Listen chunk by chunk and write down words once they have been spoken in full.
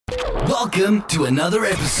Welcome to another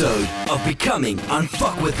episode of Becoming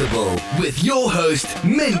Unfuckwithable with your host,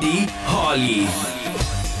 Mindy Harley.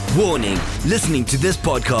 Warning, listening to this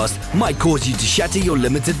podcast might cause you to shatter your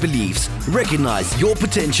limited beliefs, recognize your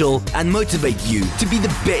potential, and motivate you to be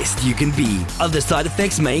the best you can be. Other side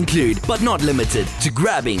effects may include, but not limited to,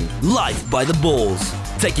 grabbing life by the balls,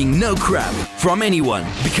 taking no crap from anyone,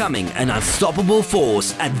 becoming an unstoppable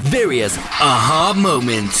force at various aha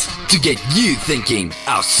moments to get you thinking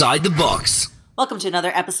outside the box. Welcome to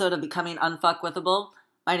another episode of Becoming Unfuckwithable.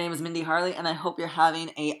 My name is Mindy Harley, and I hope you're having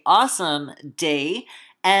an awesome day.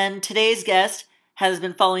 And today's guest has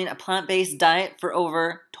been following a plant-based diet for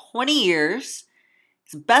over 20 years.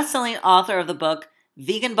 He's a best-selling author of the book,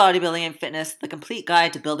 Vegan Bodybuilding and Fitness, The Complete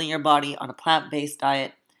Guide to Building Your Body on a Plant-Based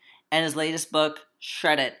Diet, and his latest book,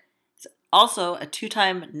 Shred It. He's also a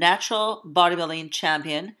two-time natural bodybuilding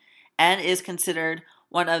champion and is considered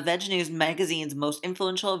one of Veg News magazine's most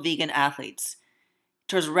influential vegan athletes. He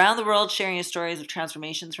tours around the world sharing his stories of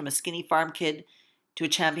transformations from a skinny farm kid to a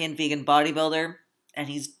champion vegan bodybuilder. And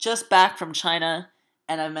he's just back from China,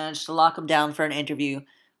 and I managed to lock him down for an interview.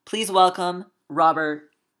 Please welcome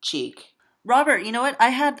Robert Cheeke. Robert, you know what? I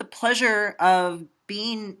had the pleasure of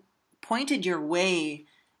being pointed your way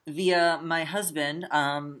via my husband,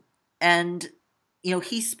 and you know,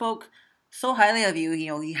 he spoke so highly of you. You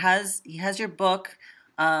know, he has your book,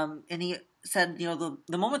 and he said, you know,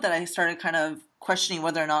 the moment that I started kind of questioning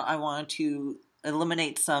whether or not I wanted to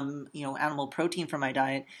eliminate some, you know, animal protein from my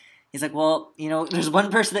diet, he's like, well, you know, there's one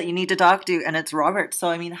person that you need to talk to, and it's Robert. So,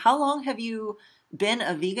 I mean, how long have you been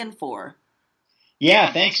a vegan for?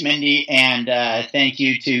 Yeah, thanks, Mindy, and thank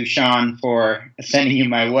you to Sean for sending you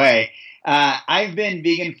my way. I've been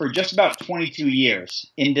vegan for just about 22 years.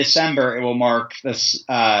 In December, it will mark the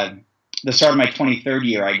start of my 23rd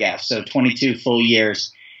year, I guess. So 22 full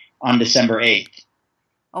years on December 8th.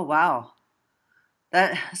 Oh, wow.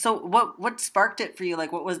 So what sparked it for you?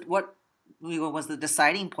 Like, what was the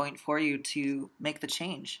deciding point for you to make the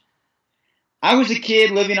change? I was a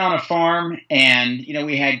kid living on a farm, and you know,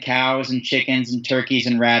 we had cows and chickens and turkeys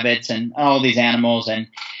and rabbits and all these animals, and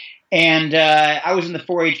I was in the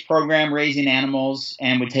 4-H program raising animals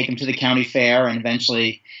and would take them to the county fair and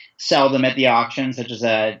eventually sell them at the auction, such as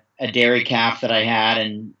a dairy calf that I had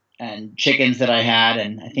and chickens that I had,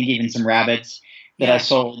 and I think even some rabbits that I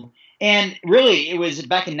sold. And really, it was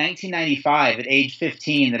back in 1995 at age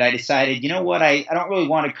 15 that I decided, you know what, I don't really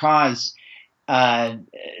want to cause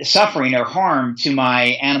suffering or harm to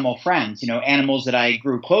my animal friends, you know, animals that I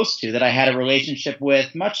grew close to, that I had a relationship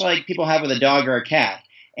with, much like people have with a dog or a cat.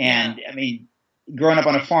 And I mean, growing up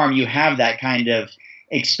on a farm, you have that kind of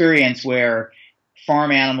experience where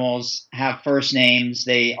farm animals have first names.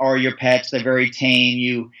 They are your pets. They're very tame.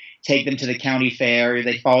 You take them to the county fair.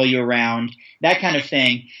 They follow you around, that kind of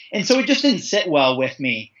thing. And so it just didn't sit well with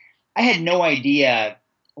me. I had no idea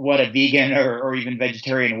what a vegan or even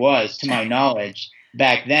vegetarian was, to my knowledge,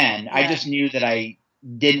 back then. I just knew that I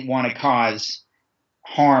didn't want to cause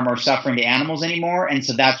harm or suffering to animals anymore. And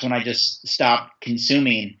so that's when I just stopped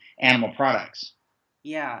consuming animal products.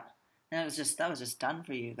 Yeah. And that was just done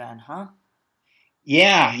for you then, huh?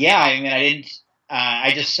 Yeah. I mean,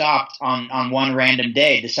 I just stopped on one random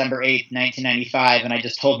day, December 8th, 1995. And I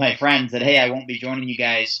just told my friends that, hey, I won't be joining you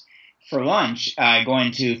guys for lunch,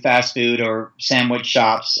 going to fast food or sandwich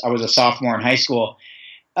shops. I was a sophomore in high school.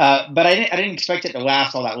 But I didn't expect it to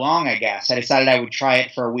last all that long, I guess. I decided I would try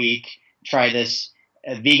it for a week, try this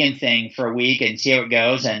vegan thing for a week and see how it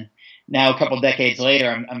goes. And now a couple decades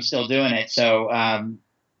later, I'm still doing it. So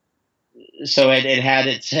it had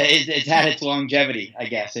its longevity, I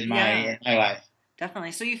guess, in my life.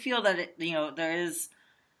 Definitely. So you feel that do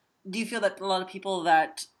you feel that a lot of people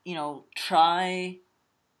that, you know, try,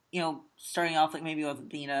 you know, starting off like maybe with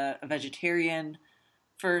being a vegetarian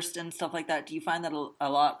first and stuff like that, do you find that a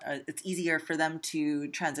lot, it's easier for them to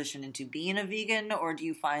transition into being a vegan, or do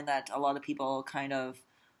you find that a lot of people kind of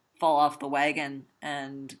fall off the wagon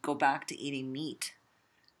and go back to eating meat?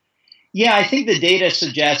 Yeah, I think the data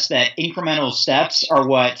suggests that incremental steps are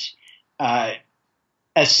what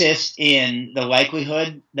assist in the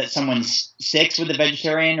likelihood that someone sticks with the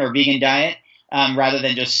vegetarian or vegan diet, rather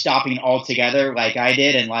than just stopping altogether like I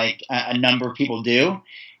did and like a number of people do.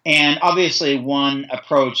 And obviously one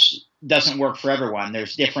approach doesn't work for everyone.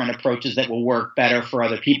 There's different approaches that will work better for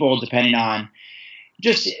other people depending on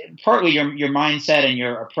just partly your mindset and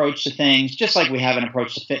your approach to things, just like we have an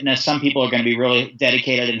approach to fitness. Some people are going to be really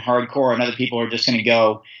dedicated and hardcore, and other people are just going to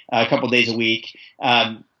go a couple days a week.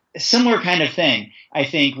 Similar kind of thing, I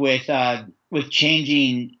think, with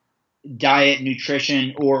changing diet,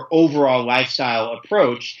 nutrition, or overall lifestyle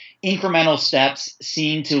approach incremental steps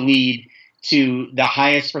seem to lead to the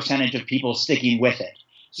highest percentage of people sticking with it.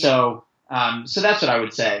 So that's what I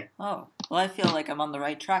would say. Oh, well, I feel like I'm on the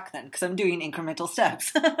right track then, because I'm doing incremental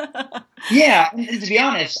steps. Yeah, and to be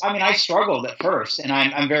honest, I mean, I struggled at first, and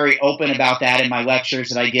I'm very open about that in my lectures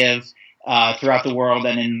that I give throughout the world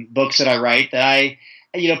and in books that I write. That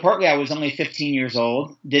partly I was only 15 years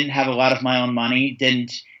old, didn't have a lot of my own money,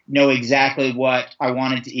 didn't know exactly what I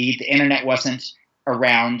wanted to eat. The internet wasn't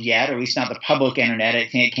around yet, or at least not the public internet. I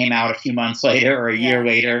think it came out a few months later or a year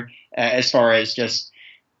later, as far as just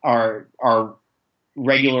our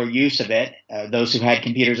regular use of it, those who had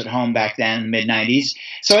computers at home back then in the mid-90s.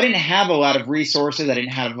 So I didn't have a lot of resources. I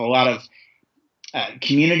didn't have a lot of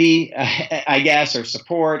community, I guess, or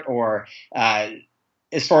support, or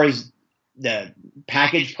as far as the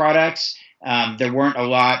packaged products, there weren't a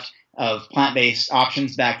lot of plant-based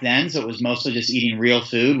options back then. So it was mostly just eating real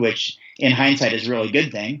food, which in hindsight is a really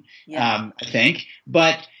good thing, I think.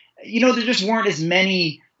 But, there just weren't as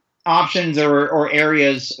many options or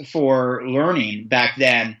areas for learning back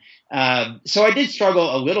then. So I did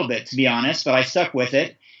struggle a little bit, to be honest, but I stuck with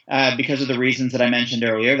it because of the reasons that I mentioned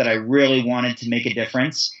earlier, that I really wanted to make a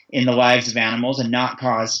difference in the lives of animals and not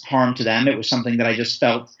cause harm to them. It was something that I just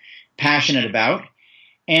felt passionate about.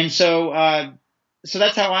 And so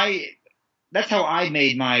that's how I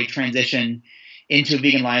made my transition into a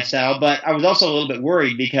vegan lifestyle. But I was also a little bit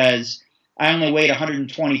worried because I only weighed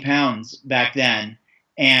 120 pounds back then.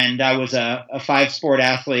 And I was a 5-sport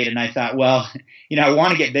athlete, and I thought, well, I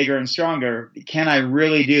want to get bigger and stronger. Can I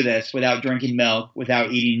really do this without drinking milk,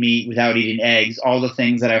 without eating meat, without eating eggs, all the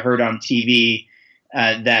things that I heard on TV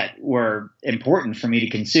that were important for me to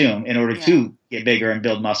consume in order to get bigger and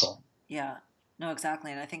build muscle? Yeah, no,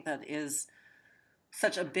 exactly. And I think that is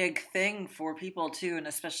such a big thing for people too, and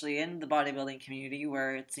especially in the bodybuilding community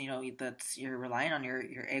where it's, that's you're relying on your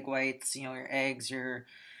egg whites, your eggs, your,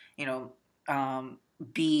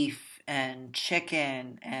 beef and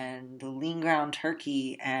chicken and the lean ground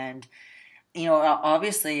turkey. And,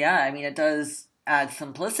 obviously, I mean, it does add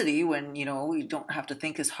simplicity when, we don't have to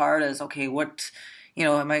think as hard as, okay, what,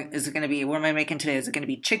 what am I making today? Is it going to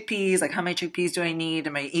be chickpeas? Like, how many chickpeas do I need?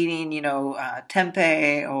 Am I eating,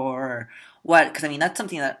 tempeh or what? Because, I mean, that's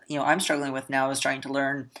something that, I'm struggling with now, is trying to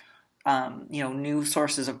learn, new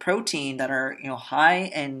sources of protein that are, high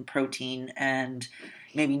in protein and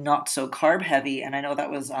maybe not so carb heavy. And I know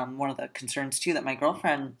that was one of the concerns too that my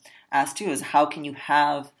girlfriend asked too, is how can you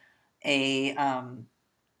have is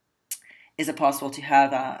it possible to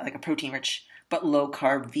have like a protein rich but low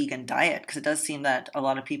carb vegan diet? Because it does seem that a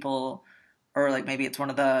lot of people, or like maybe it's one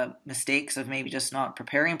of the mistakes of maybe just not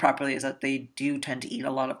preparing properly, is that they do tend to eat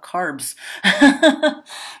a lot of carbs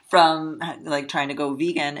from like trying to go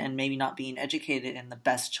vegan and maybe not being educated in the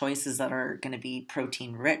best choices that are going to be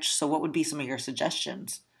protein rich. So what would be some of your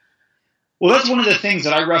suggestions? Well, that's one of the things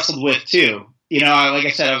that I wrestled with too. Like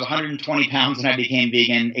I said, I was 120 pounds when I became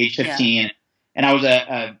vegan, age 15. Yeah. And I was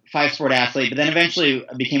a 5-sport athlete, but then eventually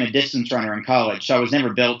I became a distance runner in college. So I was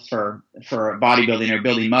never built for bodybuilding or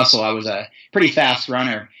building muscle. I was a pretty fast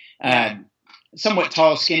runner, somewhat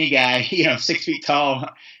tall, skinny guy, 6 feet tall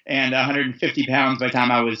and 150 pounds by the time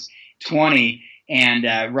I was 20,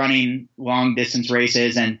 and running long distance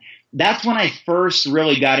races. And that's when I first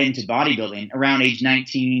really got into bodybuilding, around age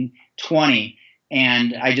 19, 20.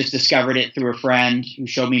 And I just discovered it through a friend who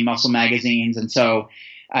showed me muscle magazines. And so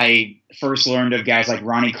I first learned of guys like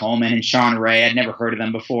Ronnie Coleman and Sean Ray. I'd never heard of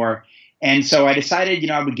them before. And so I decided,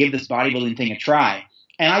 I would give this bodybuilding thing a try.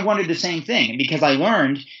 And I wanted the same thing because I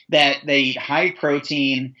learned that they eat high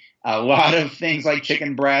protein, a lot of things like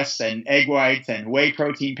chicken breasts and egg whites and whey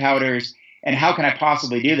protein powders. And how can I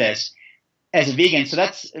possibly do this as a vegan? So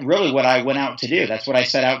that's really what I went out to do. That's what I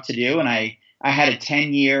set out to do. And I had a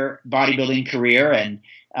 10-year bodybuilding career, and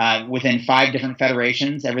within 5 different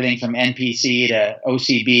federations, everything from NPC to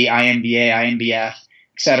OCB, IMBA, IMBF,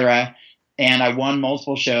 etc. And I won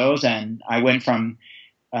multiple shows, and I went from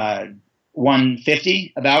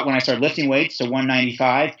 150 about when I started lifting weights to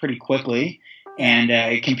 195 pretty quickly. And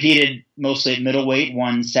I competed mostly at middleweight,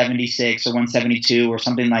 176 or 172 or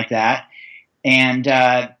something like that. And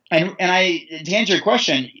I, to answer your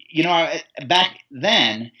question, back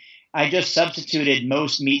then I just substituted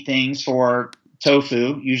most meat things for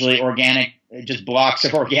tofu, usually organic, just blocks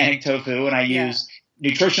of organic tofu, and I used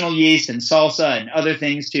nutritional yeast and salsa and other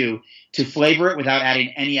things to flavor it without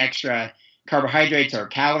adding any extra carbohydrates or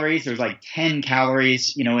calories. There's like 10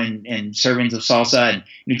 calories, in servings of salsa, and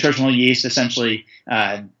nutritional yeast essentially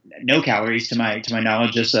no calories to my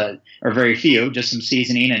knowledge, just or very few, just some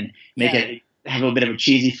seasoning and make it have a little bit of a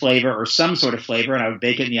cheesy flavor or some sort of flavor, and I would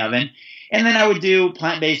bake it in the oven. And then I would do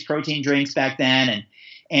plant-based protein drinks back then,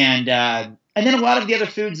 and then a lot of the other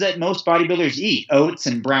foods that most bodybuilders eat: oats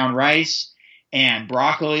and brown rice and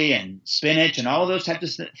broccoli and spinach and all of those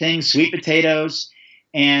types of things, sweet potatoes.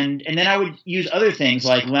 And then I would use other things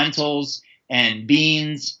like lentils and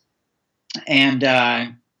beans and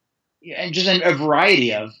just a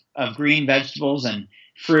variety of green vegetables and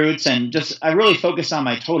fruits. And just I really focused on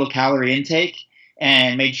my total calorie intake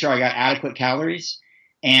and made sure I got adequate calories,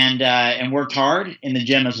 and worked hard in the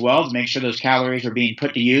gym as well to make sure those calories were being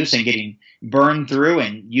put to use and getting burned through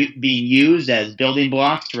and being used as building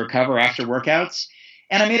blocks to recover after workouts.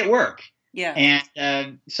 And I made it work. Yeah.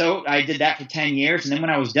 And so I did that for 10 years. And then when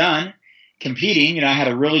I was done competing, I had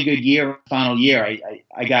a really good year, final year.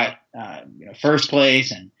 I got first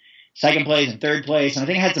place and second place and third place. And I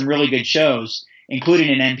think I had some really good shows, including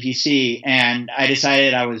an NPC. And I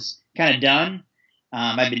decided I was kind of done.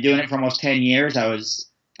 I've been doing it for almost 10 years.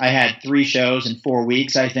 I had 3 shows in 4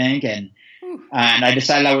 weeks, I think. And I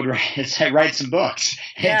decided I would write some books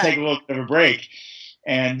and take a little bit of a break.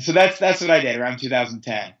 And so that's what I did around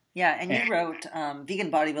 2010. Yeah, and you wrote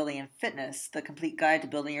Vegan Bodybuilding and Fitness, The Complete Guide to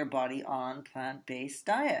Building Your Body on Plant-Based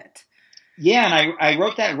Diet. Yeah, and I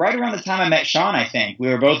wrote that right around the time I met Sean, I think. We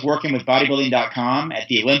were both working with bodybuilding.com at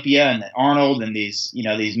the Olympia and the Arnold and these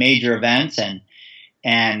major events.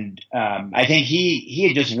 And I think he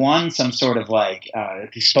had just won some sort of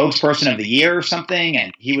spokesperson of the year or something.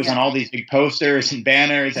 And he was on all these big posters and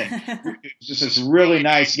banners. And he was just this really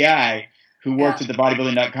nice guy who worked at the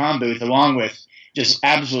bodybuilding.com booth, along with just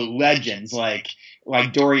absolute legends like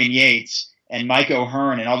Dorian Yates and Mike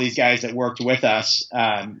O'Hearn and all these guys that worked with us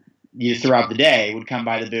throughout the day would come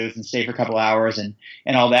by the booth and stay for a couple hours and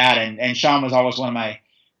all that. And Sean was always one of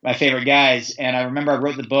my favorite guys. And I remember I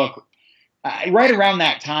wrote the book right around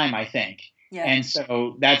that time, I think. Yeah. And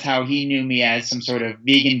so that's how he knew me, as some sort of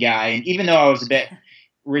vegan guy. And even though I was a bit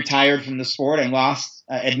retired from the sport and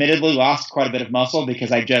admittedly lost quite a bit of muscle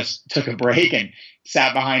because I just took a break and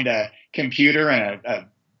sat behind a computer and a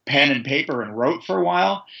pen and paper and wrote for a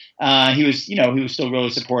while, he was still really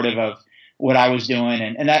supportive of what I was doing.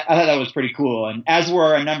 And I thought that was pretty cool. And as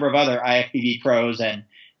were a number of other IFBB pros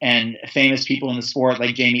and famous people in the sport,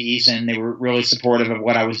 like Jamie Eason. They were really supportive of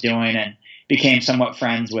what I was doing and became somewhat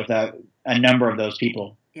friends with a number of those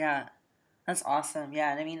people. Yeah, that's awesome.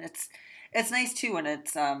 Yeah, and I mean, it's nice too when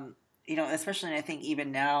it's especially I think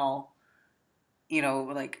even now,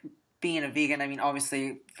 like being a vegan. I mean,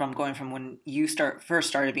 obviously from going from when you first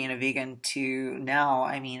started being a vegan to now,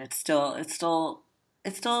 I mean, it's still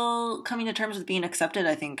coming to terms with being accepted,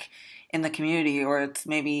 I think, in the community, or it's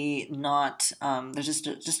maybe not. There's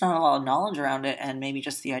just not a lot of knowledge around it, and maybe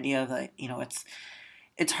just the idea of that,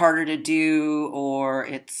 it's harder to do, or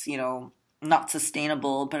it's not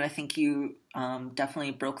sustainable. But I think you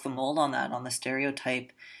definitely broke the mold on that, on the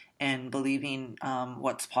stereotype, and believing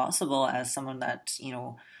what's possible as someone that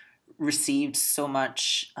received so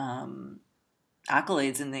much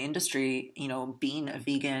accolades in the industry, being a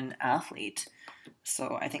vegan athlete.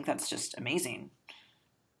 So I think that's just amazing.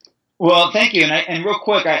 Well, thank you. And real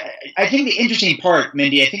quick, I think the interesting part,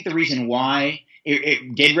 Mindy, I think the reason why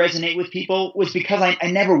it did resonate with people was because I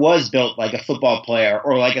never was built like a football player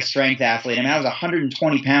or like a strength athlete. I mean, I was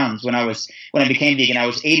 120 pounds when I became vegan. I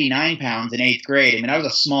was 89 pounds in 8th grade. I mean, I was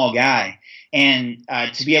a small guy. And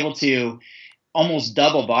to be able to almost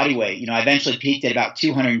double body weight, I eventually peaked at about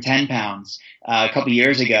 210 pounds a couple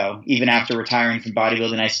years ago. Even after retiring from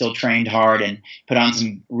bodybuilding, I still trained hard and put on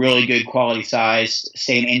some really good quality size,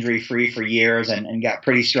 stayed injury free for years, and got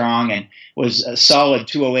pretty strong and was a solid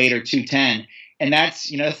 208 or 210. And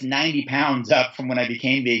that's 90 pounds up from when I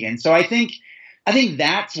became vegan. So I think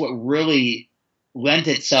that's what really lent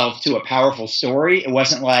itself to a powerful story. It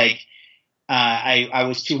wasn't like I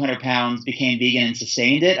was 200 pounds, became vegan, and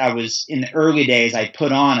sustained it. I was, in the early days, I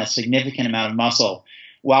put on a significant amount of muscle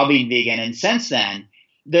while being vegan. And since then,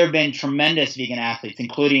 there have been tremendous vegan athletes,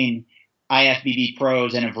 including IFBB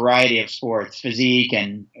pros in a variety of sports, physique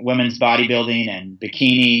and women's bodybuilding and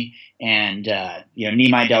bikini, and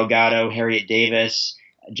Nimai Delgado, Harriet Davis,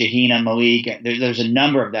 Jahina Malik. There's a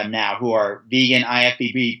number of them now who are vegan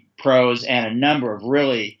IFBB pros, and a number of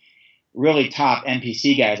really, really top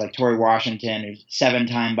NPC guys like Tori Washington, who's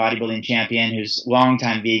 7-time bodybuilding champion, who's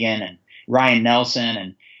longtime vegan, and Ryan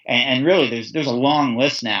Nelson, and really there's a long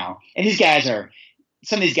list now. And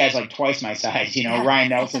some of these guys like twice my size. Ryan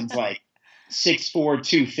Nelson's like 6'4",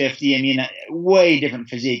 250. I mean, way different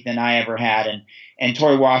physique than I ever had. And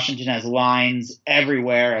Tori Washington has lines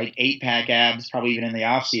everywhere, like 8-pack abs, probably even in the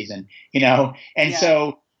off season, And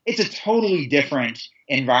so it's a totally different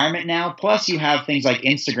environment now. Plus, you have things like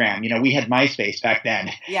Instagram. We had MySpace back then.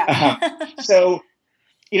 Yeah. So,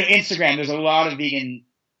 Instagram, there's a lot of vegan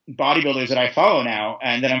bodybuilders that I follow now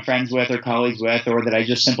and that I'm friends with or colleagues with, or that I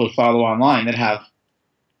just simply follow online that have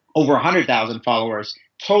over 100,000 followers.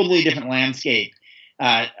 Totally different landscape.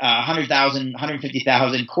 100,000,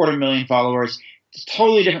 150,000, 250,000 followers. It's a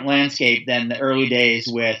totally different landscape than the early days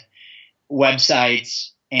with websites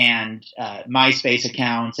and MySpace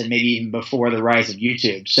accounts, and maybe even before the rise of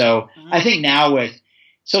YouTube. So I think now with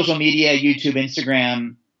social media, YouTube,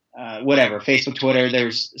 Instagram, whatever, Facebook, Twitter,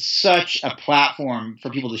 there's such a platform for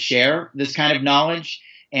people to share this kind of knowledge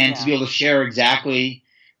and to be able to share exactly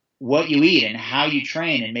what you eat and how you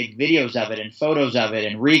train and make videos of it and photos of it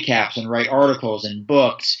and recaps and write articles and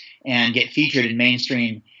books and get featured in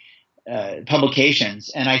mainstream publications.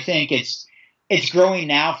 And I think it's growing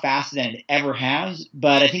now faster than it ever has,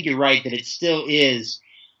 but I think you're right that it still is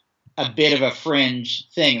a bit of a fringe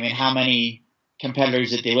thing. I mean, how many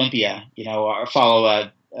competitors at the Olympia, follow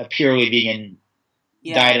a purely vegan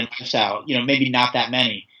diet and lifestyle? Maybe not that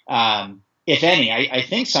many, if any. I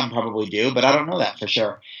think some probably do, but I don't know that for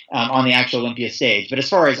sure on the actual Olympia stage. But as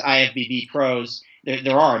far as IFBB pros,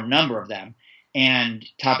 there are a number of them, and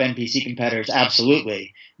top NPC competitors,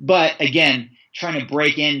 absolutely. But again, trying to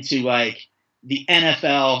break into like the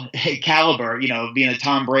NFL caliber, being a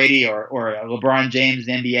Tom Brady or a LeBron James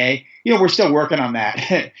in the NBA, we're still working on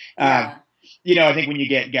that. I think when you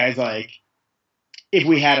get guys like, if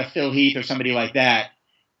we had a Phil Heath or somebody like that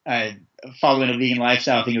following a vegan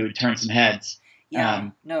lifestyle, I think it would turn some heads.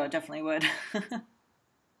 Yeah, no, it definitely would.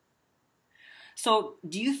 So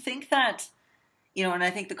do you think that, and I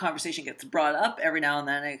think the conversation gets brought up every now and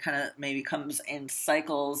then, it kind of maybe comes in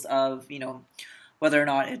cycles of, whether or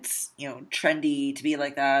not it's, trendy to be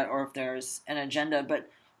like that or if there's an agenda. But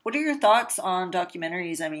what are your thoughts on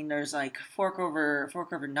documentaries? I mean, there's like Fork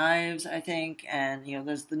Over Knives, I think, and,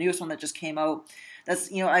 there's the newest one that just came out.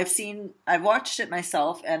 That's, I've watched it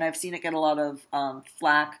myself, and I've seen it get a lot of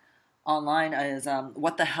flack online as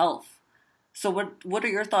What the Health. So what are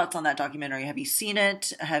your thoughts on that documentary? Have you seen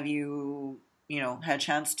it? Have you, had a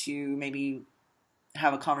chance to maybe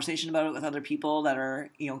have a conversation about it with other people that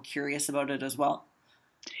are, curious about it as well?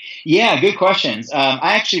 Yeah, good questions.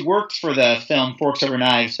 I actually worked for the film Forks Over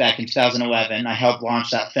Knives back in 2011. I helped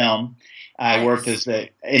launch that film. I worked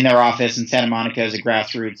in their office in Santa Monica as a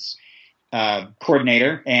grassroots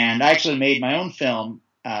coordinator, and I actually made my own film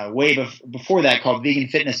before that called Vegan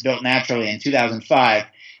Fitness Built Naturally in 2005.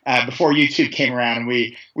 Before YouTube came around, and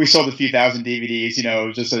we sold a few thousand DVDs. It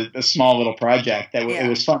was just a small little project. It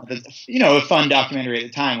was fun. A fun documentary at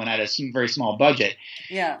the time when I had a very small budget.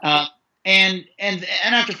 Yeah. And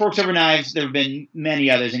after Forks Over Knives, there have been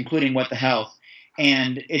many others, including What the Health.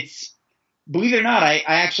 And believe it or not, I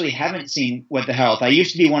actually haven't seen What the Health. I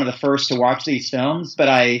used to be one of the first to watch these films, but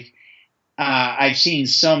I've seen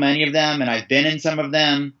so many of them, and I've been in some of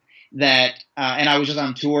them that, and I was just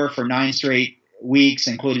on tour for 9 straight weeks,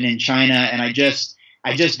 including in China, and I just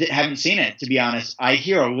haven't seen it, to be honest. I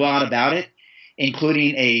hear a lot about it,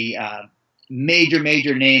 including a major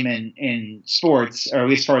name in sports, or at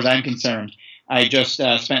least as far as I'm concerned. I just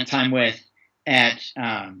spent time with at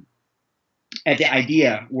the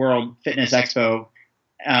IDEA World Fitness Expo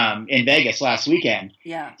in Vegas last weekend.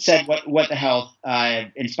 Yeah. Said what the health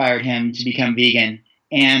inspired him to become vegan,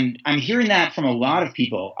 and I'm hearing that from a lot of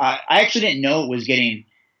people. I actually didn't know it was getting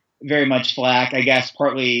very much flack. I guess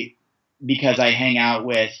partly because I hang out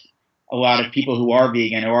with a lot of people who are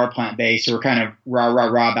vegan or are plant-based, who are kind of rah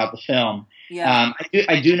about the film. Yeah.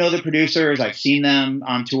 I do know the producers. I've seen them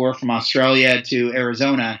on tour from Australia to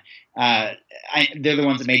Arizona. They're the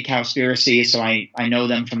ones that made Cowspiracy, so I know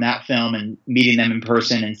them from that film and meeting them in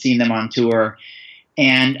person and seeing them on tour.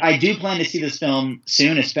 And I do plan to see this film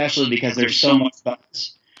soon, especially because there's so much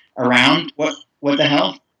buzz around what the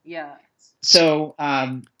health. Yeah. So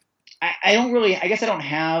I guess I don't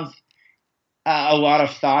have a lot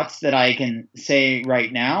of thoughts that I can say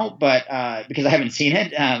right now, but because I haven't seen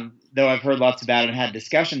it, though I've heard lots about it and had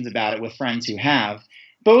discussions about it with friends who have,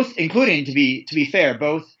 both, including, to be fair,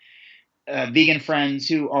 both vegan friends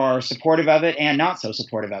who are supportive of it and not so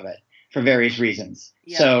supportive of it for various reasons.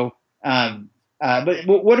 Yeah. So, but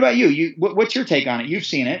what about you? What's your take on it? You've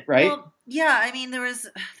seen it, right? Well, yeah. I mean, there's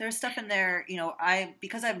stuff in there.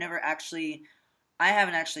 Because I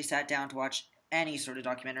haven't actually sat down to watch any sort of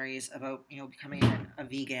documentaries about becoming a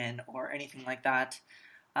vegan or anything like that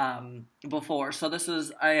before. So this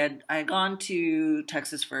was I had gone to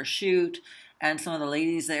Texas for a shoot, and some of the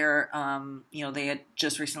ladies there, they had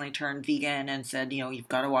just recently turned vegan and said, you've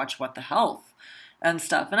got to watch What the Health. and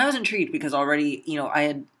stuff. And I was intrigued because already, I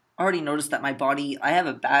had already noticed that my body, I have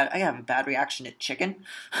a bad reaction to chicken,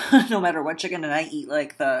 no matter what chicken, and I eat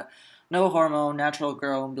like the no hormone, natural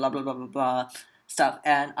grown, blah blah blah blah blah stuff,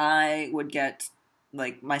 and I would get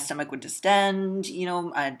like my stomach would distend,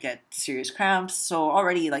 I'd get serious cramps. So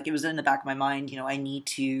already, like, it was in the back of my mind, I need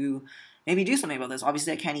to maybe do something about this.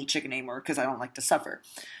 Obviously, I can't eat chicken anymore because I don't like to suffer.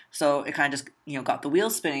 So it kind of just, got the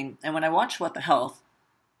wheels spinning. And when I watched What the Health,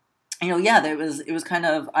 yeah, it was kind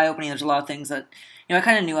of eye-opening. There's a lot of things that, I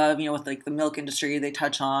kind of knew of, with like the milk industry they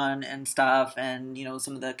touch on and stuff, and,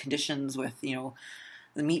 some of the conditions with,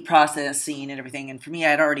 the meat processing and everything. And for me,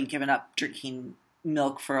 I had already given up drinking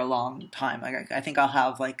milk for a long time. Like, I think I'll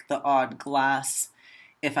have like the odd glass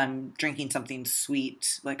if I'm drinking something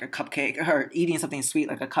sweet like a cupcake, or eating something sweet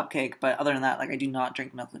like a cupcake. But other than that, like, I do not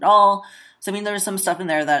drink milk at all. So I mean, there's some stuff in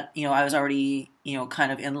there that I was already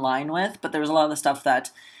kind of in line with, but there was a lot of the stuff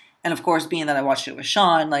that, and of course, being that I watched it with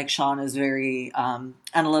Sean, like, Sean is very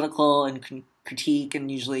analytical and critique,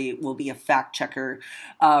 and usually will be a fact checker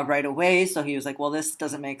right away. So he was like, well, this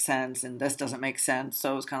doesn't make sense and this doesn't make sense.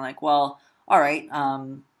 So it was kind of like, well, all right,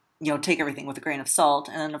 take everything with a grain of salt.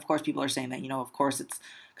 And then, of course, people are saying that, of course, it's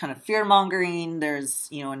kind of fear-mongering. There's,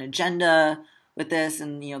 an agenda with this,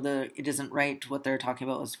 and, it isn't right what they're talking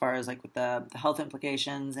about as far as, like, with the health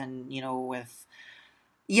implications and, with,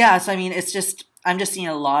 yeah, so, I mean, it's just, I'm just seeing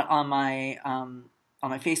a lot on my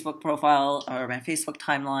Facebook profile or my Facebook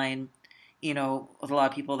timeline, with a lot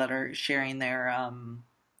of people that are sharing their,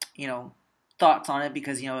 thoughts on it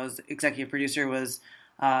because, as executive producer was,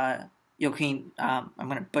 Joaquin, I'm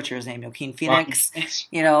going to butcher his name, Joaquin Phoenix,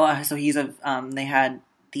 so he's they had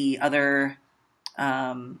the other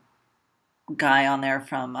guy on there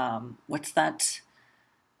from, what's that?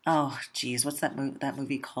 Oh, geez, what's that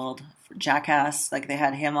movie called? Jackass. Like, they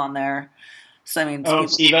had him on there. So, I mean,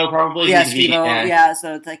 Steve-O probably? Yeah, Steve-O, yeah.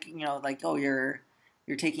 So it's like, like, oh, you're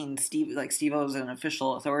taking Steve-O's an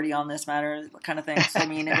official authority on this matter kind of thing. So, I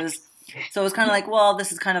mean, it was kind of like, well,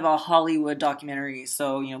 this is kind of a Hollywood documentary.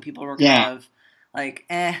 So, people were kind of like,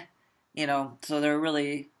 so they're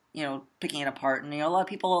really, picking it apart. And, a lot of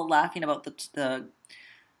people laughing about the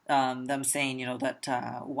them saying,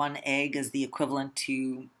 that one egg is the equivalent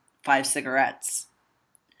to 5 cigarettes.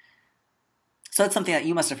 So that's something that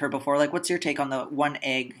you must have heard before. Like, what's your take on the one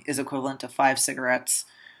egg is equivalent to 5 cigarettes?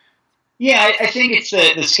 Yeah, I think it's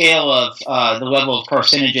the scale of the level of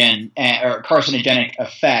carcinogen or carcinogenic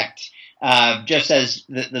effect, just as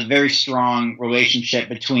the very strong relationship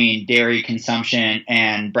between dairy consumption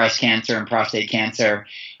and breast cancer and prostate cancer.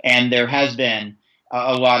 And there has been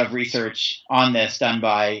a lot of research on this done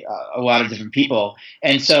by a lot of different people.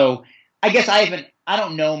 And so I guess I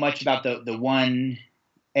don't know much about the 1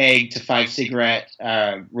 egg to 5 cigarette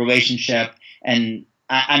relationship. And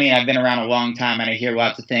I mean, I've been around a long time and I hear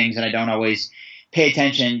lots of things, and I don't always pay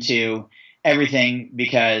attention to everything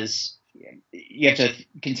because you have to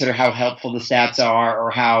consider how helpful the stats are,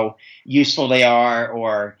 or how useful they are,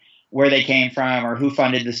 or where they came from, or who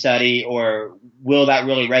funded the study, or will that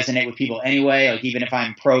really resonate with people anyway? Like, even if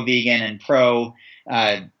I'm pro-vegan and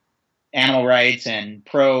pro-animal rights and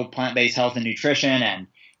pro-plant-based health and nutrition, and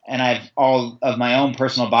I have all of my own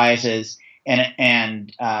personal biases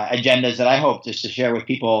and agendas that I hope just to share with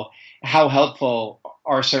people, how helpful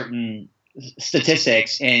are certain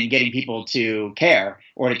statistics in getting people to care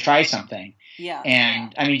or to try something. Yeah.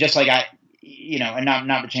 And I mean, just like and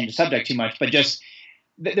not to change the subject too much, but just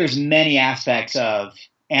there's many aspects of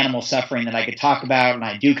animal suffering that I could talk about. And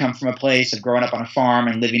I do come from a place of growing up on a farm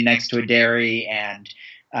and living next to a dairy and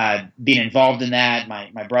being involved in that.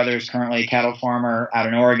 My brother is currently a cattle farmer out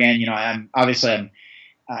in Oregon.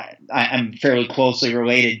 I'm fairly closely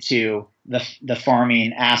related to the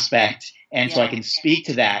farming aspect, and so I can speak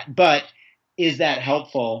to that. But is that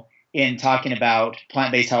helpful in talking about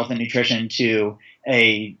plant-based health and nutrition to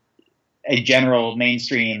a general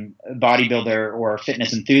mainstream bodybuilder or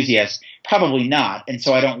fitness enthusiast? Probably not. And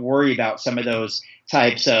so I don't worry about some of those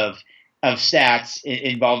types of stats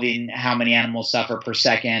involving how many animals suffer per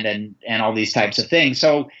second and all these types of things.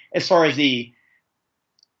 So as far as the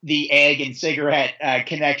egg and cigarette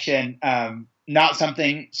connection, not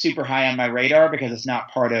something super high on my radar because it's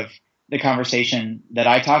not part of the conversation that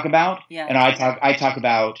I talk about. Yeah. And I talk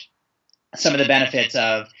about some of the benefits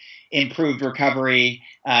of improved recovery,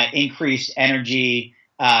 increased energy,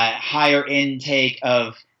 higher intake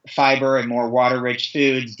of fiber and more water-rich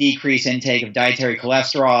foods, decreased intake of dietary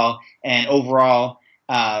cholesterol, and overall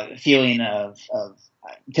feeling of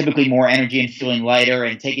typically more energy and feeling lighter,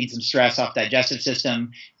 and taking some stress off the digestive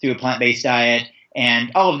system through a plant-based diet,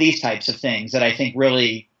 and all of these types of things that I think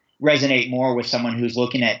really resonate more with someone who's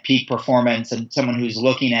looking at peak performance and someone who's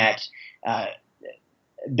looking at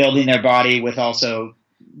building their body with also,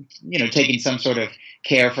 taking some sort of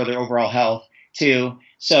care for their overall health too.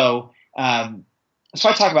 So I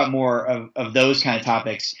talk about more of those kind of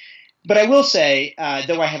topics. But I will say,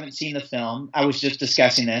 though I haven't seen the film, I was just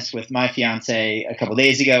discussing this with my fiance a couple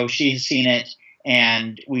days ago. She has seen it,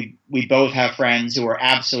 and we both have friends who are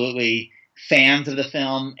absolutely fans of the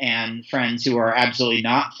film and friends who are absolutely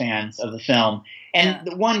not fans of the film. And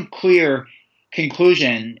the one clear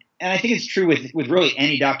conclusion, and I think it's true with really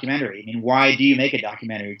any documentary. I mean, why do you make a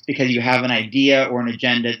documentary? It's because you have an idea or an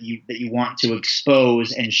agenda that you want to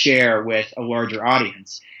expose and share with a larger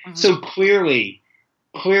audience. Mm-hmm. So clearly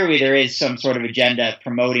there is some sort of agenda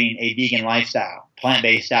promoting a vegan lifestyle,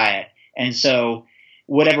 plant-based diet. And so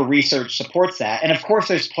whatever research supports that, and of course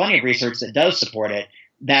there's plenty of research that does support it,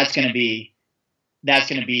 that's going to be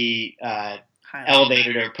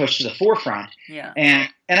elevated or pushed to the forefront. Yeah. And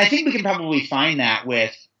I think we can probably find that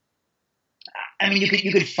with,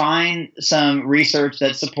 you could find some research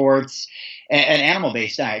that supports an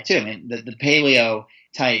animal-based diet too. I mean, the paleo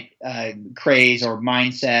type craze or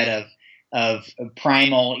mindset of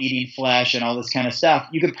primal eating flesh and all this kind of stuff,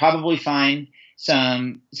 you could probably find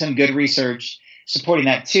some good research supporting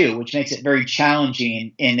that too, which makes it very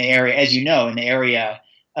challenging in the area, as you know, in the area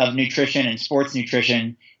of nutrition and sports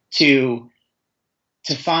nutrition to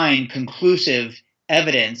find conclusive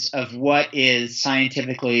evidence of what is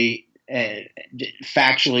scientifically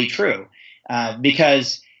factually true,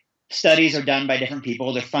 because studies are done by different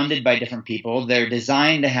people, they're funded by different people, they're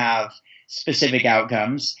designed to have specific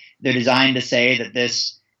outcomes, they're designed to say that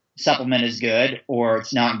this supplement is good or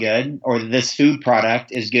it's not good, or that this food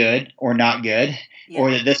product is good or not good,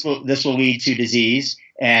 or that this will lead to disease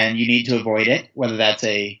and you need to avoid it, whether that's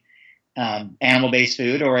a animal-based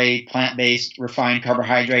food or a plant-based refined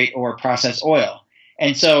carbohydrate or processed oil.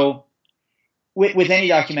 And so with any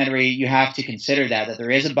documentary, you have to consider that there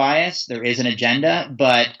is a bias, there is an agenda,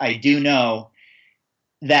 but I do know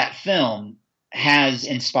that film has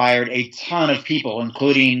inspired a ton of people,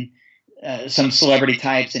 including some celebrity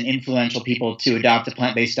types and influential people, to adopt a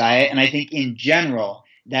plant-based diet. And I think in general,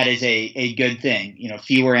 that is a good thing.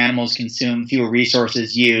 Fewer animals consumed, fewer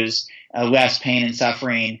resources used, less pain and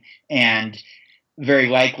suffering, and very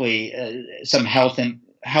likely some health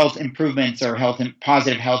improvements or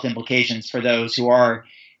positive health implications for those who are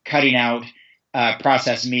cutting out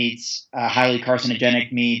processed meats, highly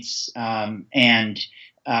carcinogenic meats, and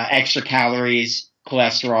extra calories,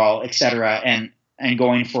 cholesterol, etc., and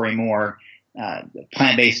going for a more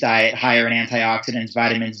plant-based diet, higher in antioxidants,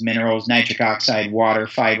 vitamins, minerals, nitric oxide, water,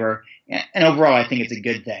 fiber. And overall, I think it's a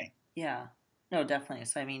good thing. Yeah, no, definitely.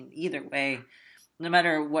 So, either way, no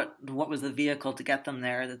matter what was the vehicle to get them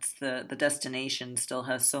there, that's the destination still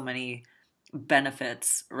has so many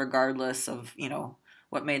benefits, regardless of,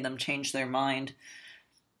 what made them change their mind.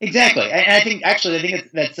 Exactly. And I think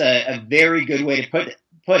that's a very good way to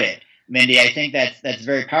put it, Mindy. I think that's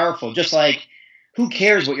very powerful. Just like, who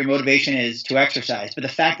cares what your motivation is to exercise? But the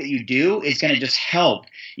fact that you do is going to just help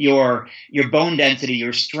your bone density,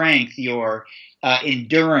 your strength, your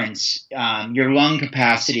endurance, your lung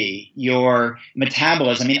capacity, your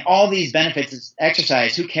metabolism. All these benefits of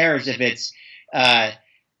exercise. Who cares if it's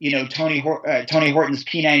Tony Horton's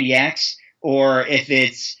P90X or if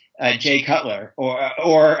it's Jay Cutler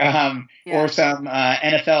or some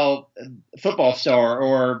NFL football star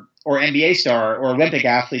or NBA star or Olympic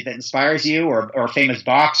athlete that inspires you, or a famous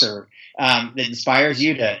boxer that inspires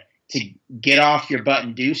you to get off your butt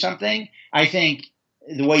and do something. I think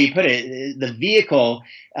the way you put it, the vehicle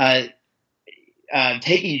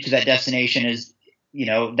taking you to that destination is,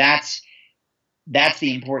 that's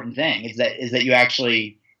the important thing, is that you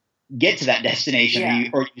actually get to that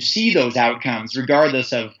destination, or you see those outcomes,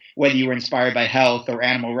 regardless of whether you were inspired by health or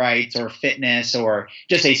animal rights or fitness or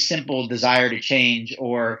just a simple desire to change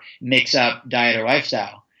or mix up diet or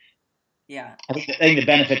lifestyle. Yeah. I think the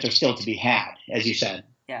benefits are still to be had, as you said.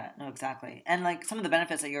 Yeah, no, exactly. And like some of the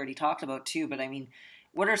benefits that you already talked about too, but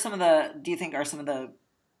what are do you think are some of the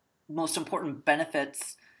most important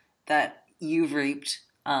benefits that you've reaped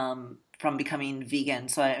from becoming vegan?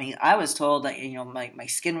 So, I was told that, my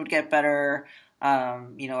skin would get better,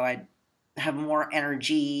 I'd have more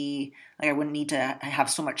energy, I wouldn't need to have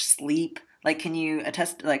so much sleep. Can you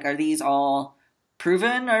attest, are these all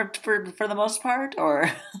proven or for the most part, or?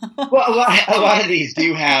 Well, a lot of these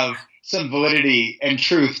do have some validity and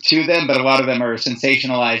truth to them, but a lot of them are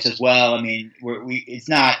sensationalized as well. It's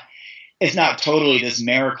not totally this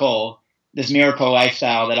miracle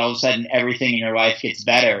lifestyle that all of a sudden everything in your life gets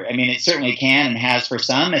better. It certainly can and has for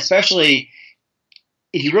some, especially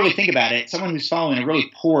if you really think about it, someone who's following a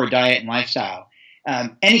really poor diet and lifestyle,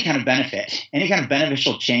 any kind of benefit, any kind of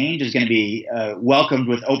beneficial change is going to be welcomed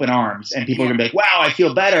with open arms, and people are going to be like, "Wow, I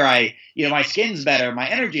feel better. My skin's better, my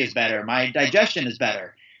energy is better, my digestion is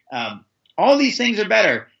better. All these things are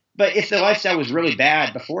better." But if the lifestyle was really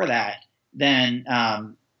bad before that, then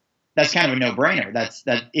that's kind of a no-brainer.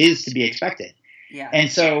 That is to be expected. Yeah.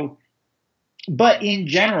 And so, but in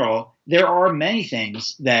general, there are many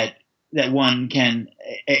things that one can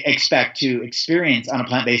expect to experience on a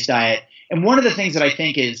plant-based diet. And one of the things that I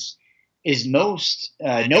think is most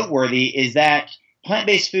noteworthy is that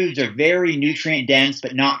plant-based foods are very nutrient dense,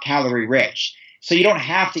 but not calorie rich. So you don't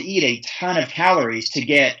have to eat a ton of calories to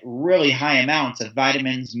get really high amounts of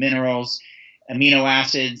vitamins, minerals, amino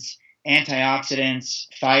acids, antioxidants,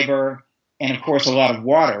 fiber, and of course a lot of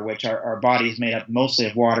water, which our body is made up mostly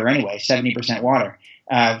of water anyway, 70% water,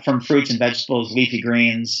 from fruits and vegetables, leafy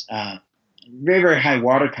greens, very, very high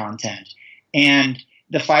water content. And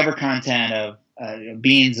the fiber content of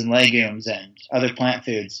beans and legumes and other plant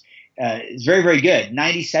foods is very, very good.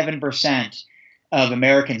 97% of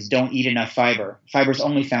Americans don't eat enough fiber. Fiber is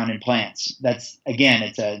only found in plants. That's, again,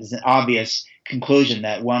 it's an obvious conclusion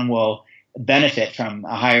that one will benefit from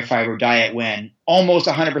a higher fiber diet when almost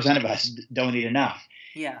 100% of us don't eat enough.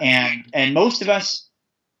 Yeah. And most of us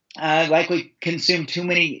likely consume too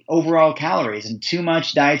many overall calories and too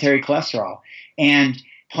much dietary cholesterol. And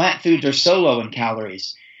plant foods are so low in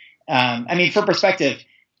calories. For perspective,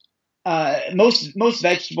 most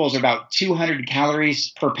vegetables are about 200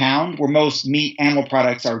 calories per pound, where most meat animal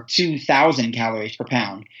products are 2,000 calories per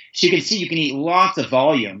pound. So you can see you can eat lots of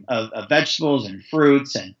volume of vegetables and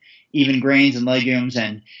fruits and even grains and legumes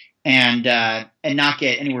and not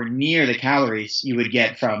get anywhere near the calories you would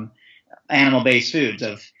get from animal-based foods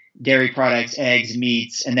of dairy products, eggs,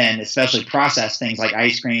 meats, and then especially processed things like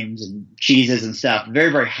ice creams and cheeses and stuff.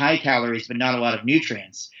 Very, very high calories, but not a lot of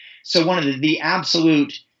nutrients. So one of the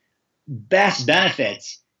absolute best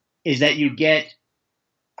benefits is that you get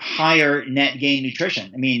higher net gain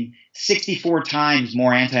nutrition. 64 times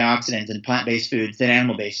more antioxidants in plant-based foods than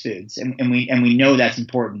animal-based foods, and we know that's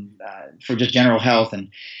important for just general health and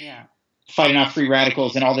fighting off free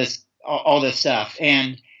radicals and all this stuff.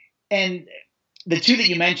 And the two that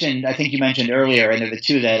you mentioned, I think you mentioned earlier, and they're the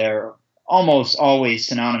two that are almost always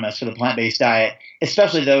synonymous for the plant-based diet,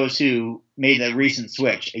 especially those who made the recent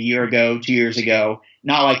switch a year ago, 2 years ago.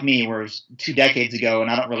 Not like me, where it was 2 decades ago, and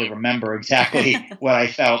I don't really remember exactly what I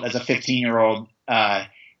felt as a 15-year-old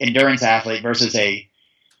endurance athlete versus a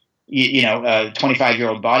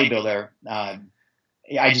 25-year-old bodybuilder.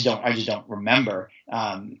 I just don't remember.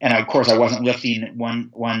 And of course, I wasn't lifting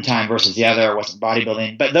one time versus the other. I wasn't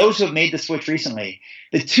bodybuilding. But those who have made the switch recently,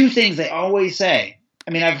 the two things they always say,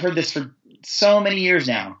 I've heard this for so many years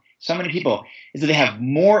now, so many people, is that they have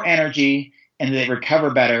more energy and they recover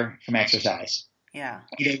better from exercise. Yeah.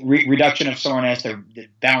 Reduction of soreness, they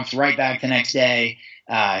bounce right back the next day.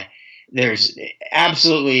 There's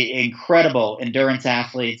absolutely incredible endurance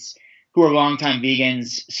athletes who are longtime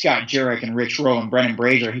vegans, Scott Jurek and Rich Roll and Brennan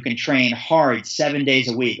Brazier, who can train hard 7 days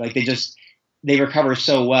a week. Like they recover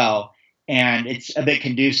so well. And it's a bit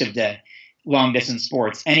conducive to long distance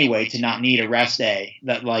sports anyway, to not need a rest day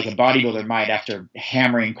that like a bodybuilder might after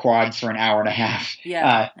hammering quads for an hour and a half.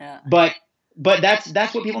 But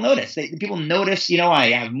that's what people notice. People notice, I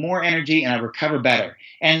have more energy and I recover better.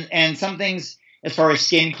 And some things, as far as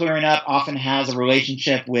skin clearing up, often has a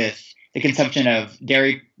relationship with the consumption of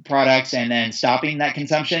dairy products and then stopping that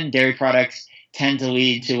consumption. Dairy products tend to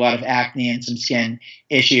lead to a lot of acne and some skin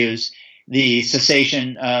issues. The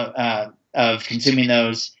cessation of consuming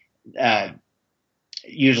those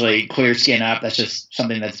usually clears skin up. That's just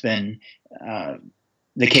something that's been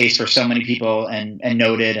the case for so many people and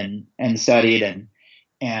noted and studied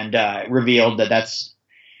and revealed that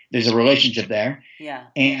there's a relationship there. Yeah.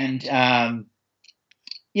 And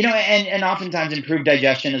and oftentimes improved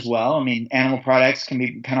digestion as well. Animal products can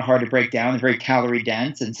be kind of hard to break down. They're very calorie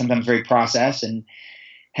dense and sometimes very processed and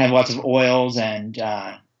have lots of oils and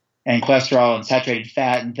cholesterol and saturated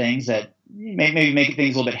fat and things that maybe make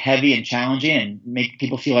things a little bit heavy and challenging and make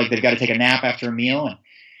people feel like they've got to take a nap after a meal.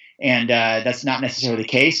 And that's not necessarily the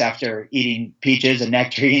case after eating peaches and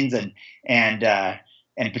nectarines and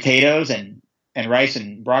potatoes and rice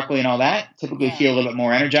and broccoli and all that. Typically feel a little bit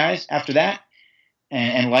more energized after that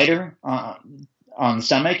and lighter on the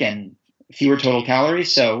stomach and fewer total calories.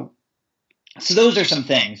 So those are some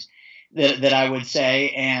things that I would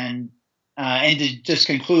say. And to just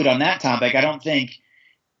conclude on that topic, I don't think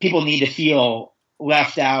people need to feel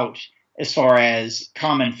left out as far as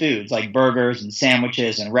common foods like burgers and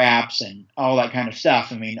sandwiches and wraps and all that kind of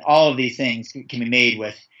stuff. I mean, all of these things can be made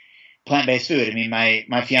with plant-based food. I mean,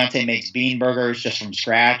 my fiance makes bean burgers just from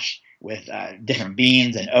scratch with different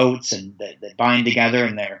beans and oats and that bind together,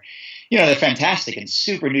 and they're fantastic and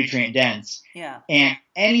super nutrient dense. Yeah. And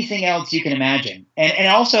anything else you can imagine. And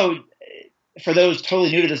also, for those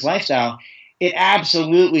totally new to this lifestyle, it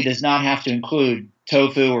absolutely does not have to include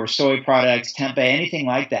tofu or soy products, tempeh, anything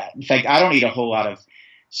like that. In fact, I don't eat a whole lot of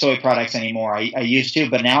soy products anymore. I used to,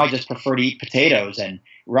 but now I just prefer to eat potatoes and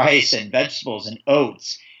rice and vegetables and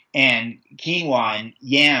oats and quinoa and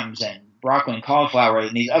yams and broccoli and cauliflower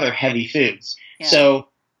and these other heavy foods. Yeah. So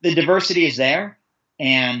the diversity is there,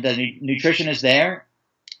 and the nutrition is there,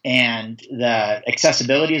 and the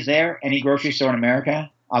accessibility is there. Any grocery store in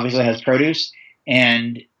America obviously has produce,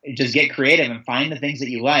 and just get creative and find the things that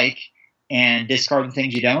you like and discard the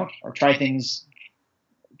things you don't, or try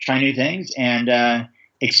new things, and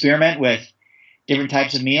experiment with different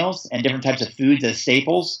types of meals and different types of foods as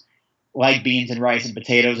staples, like beans and rice and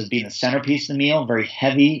potatoes as being the centerpiece of the meal, very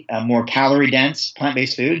heavy, more calorie dense,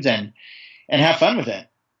 plant-based foods, and have fun with it.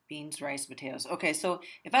 Beans, rice, potatoes. Okay, so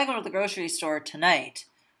if I go to the grocery store tonight,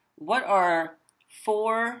 what are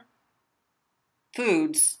 4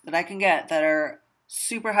 foods that I can get that are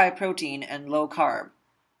super high protein and low carb?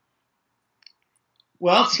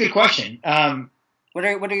 Well, that's a good question. What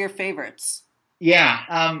are your favorites?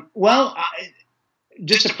 Yeah.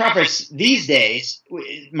 Just to preface, these days,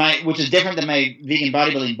 which is different than my vegan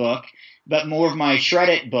bodybuilding book, but more of my Shred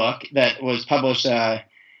It book that was published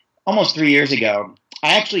almost 3 years ago,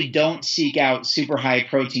 I actually don't seek out super high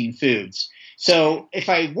protein foods. So if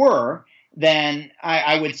I were, then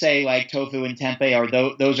I would say like tofu and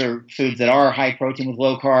tempeh those are foods that are high protein with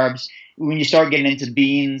low carbs. When you start getting into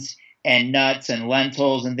beans and nuts and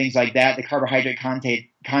lentils and things like that, the carbohydrate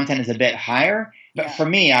content is a bit higher. But for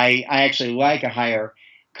me, I actually like a higher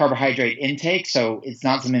carbohydrate intake, so it's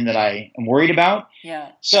not something that I am worried about.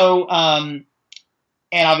 Yeah. So, and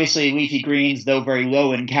obviously leafy greens, though very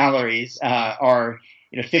low in calories, are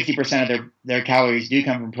 50% of their calories do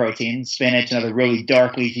come from protein. Spinach and other really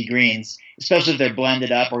dark leafy greens, especially if they're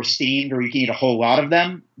blended up or steamed, or you can eat a whole lot of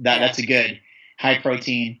them. That's a good high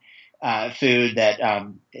protein food that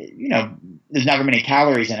there's not very many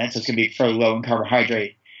calories in it, so it's going to be fairly low in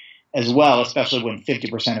carbohydrate as well, especially when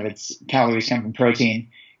 50% of its calories come from protein.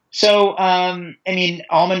 So,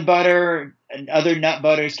 almond butter and other nut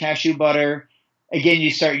butters, cashew butter, again, you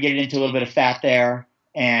start getting into a little bit of fat there,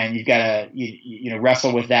 and you've got to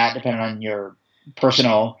wrestle with that depending on your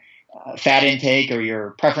personal fat intake or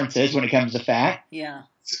your preferences when it comes to fat. Yeah.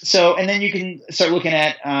 So, and then you can start looking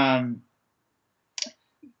at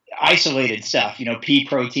isolated stuff, pea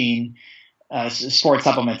protein, sports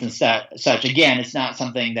supplements and such. Again, it's not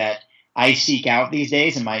something that I seek out these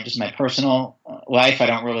days in my personal life. I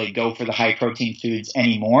don't really go for the high protein foods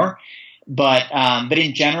anymore. But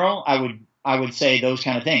in general, I would say those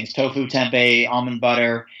kind of things: tofu, tempeh, almond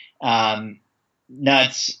butter,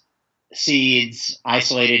 nuts, seeds,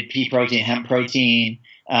 isolated pea protein, hemp protein,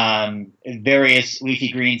 various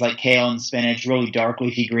leafy greens like kale and spinach, really dark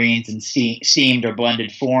leafy greens in steamed or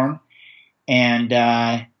blended form, and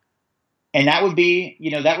that would be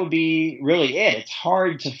really it. It's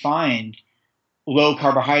hard to find low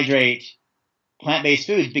carbohydrate plant-based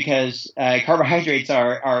foods because carbohydrates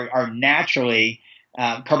are naturally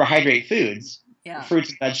carbohydrate foods. Yeah. Fruits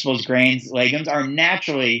and vegetables, grains, legumes are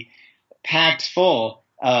naturally packed full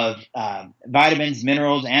of vitamins,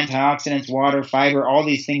 minerals, antioxidants, water, fiber, all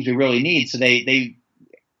these things we really need. So they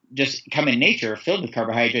just come in nature filled with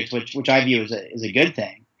carbohydrates, which I view as a good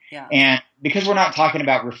thing. Yeah. And because we're not talking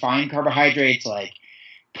about refined carbohydrates like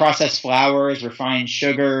processed flours, refined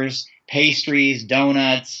sugars, pastries,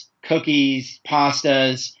 donuts, cookies,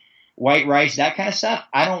 pastas, white rice, that kind of stuff,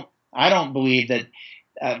 I don't believe that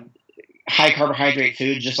high carbohydrate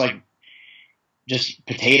foods, just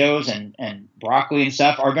potatoes and broccoli and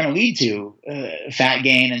stuff, are going to lead to fat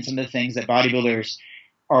gain and some of the things that bodybuilders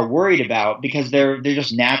are worried about, because they're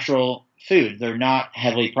just natural foods. They're not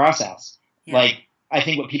heavily processed. Yeah. Like, I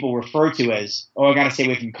think what people refer to as, I got to stay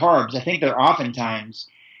away from carbs, I think they're oftentimes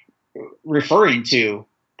referring to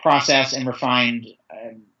processed and refined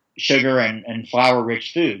sugar and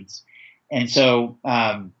flour-rich foods. And so,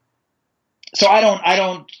 so I don't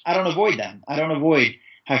avoid them. I don't avoid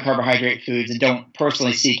high carbohydrate foods, and don't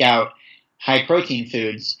personally seek out high protein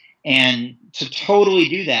foods. And to totally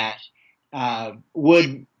do that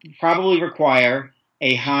would probably require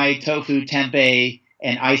a high tofu, tempeh,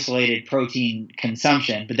 and isolated protein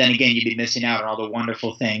consumption. But then again, you'd be missing out on all the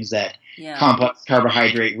wonderful things that complex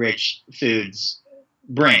carbohydrate rich foods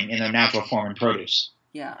bring in their natural form and produce.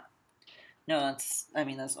 Yeah. No, that's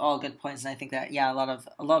all good points, and I think that a lot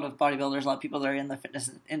of bodybuilders, a lot of people that are in the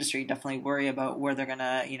fitness industry definitely worry about where they're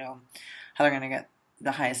gonna, how they're gonna get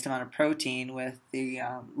the highest amount of protein with the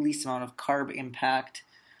least amount of carb impact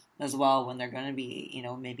as well when they're gonna be,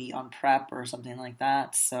 maybe on prep or something like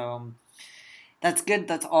that. So that's good.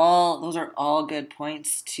 Those are all good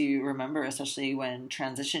points to remember, especially when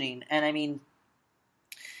transitioning. And I mean,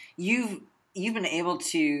 you've been able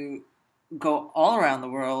to go all around the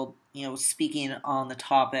world, speaking on the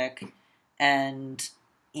topic, and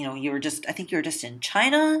I think you were just in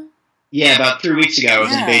China. Yeah, about 3 weeks ago I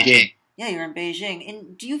was in Beijing. Yeah, you're in Beijing.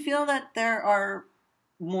 And do you feel that there are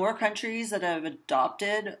more countries that have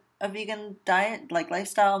adopted a vegan diet, like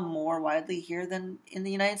lifestyle, more widely here than in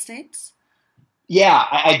the United States? Yeah,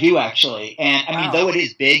 I do actually. And I mean, though it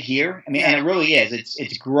is big here, and it really is.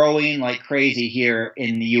 It's growing like crazy here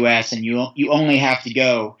in the U.S. And you only have to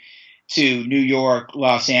go to New York,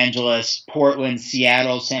 Los Angeles, Portland,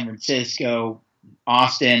 Seattle, San Francisco,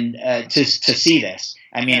 Austin to see this.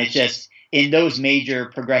 I mean, it's just in those major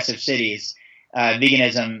progressive cities,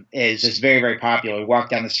 veganism is just very, very popular. Walk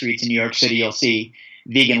down the streets in New York City, you'll see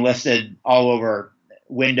vegan listed all over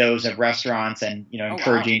windows of restaurants, and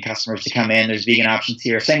encouraging customers to come in. There's vegan options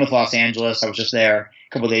here. Same with Los Angeles. I was just there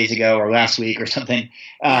a couple of days ago or last week or something.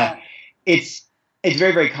 It's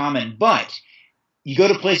very, very common, but you go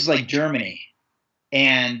to places like Germany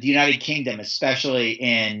and the United Kingdom, especially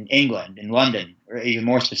in England, in London, or even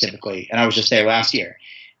more specifically, and I was just there last year.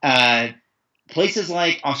 Places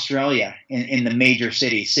like Australia in the major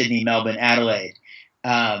cities, Sydney, Melbourne, Adelaide,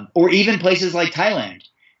 or even places like Thailand.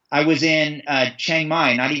 I was in Chiang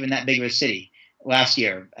Mai, not even that big of a city, last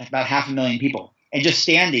year, about 500,000 people, and just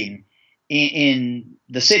standing in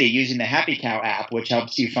the city using the Happy Cow app, which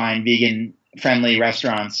helps you find vegan-friendly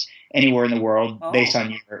restaurants anywhere in the world based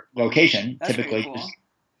on your location, typically cool. Just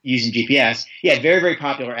using GPS. Yeah, very, very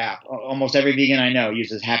popular app. Almost every vegan I know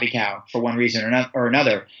uses Happy Cow for one reason or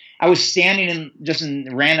another. I was standing in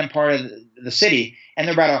a random part of the city, and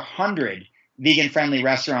there were about 100 vegan-friendly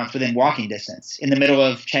restaurants within walking distance in the middle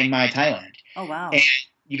of Chiang Mai, Thailand. Oh, wow. And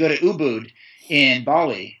you go to Ubud in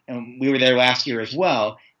Bali, and we were there last year as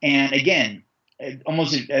well. And again,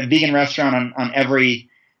 almost a vegan restaurant on every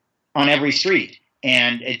street.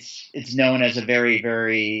 And it's known as a very,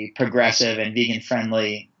 very progressive and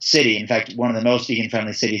vegan-friendly city. In fact, one of the most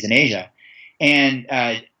vegan-friendly cities in Asia. And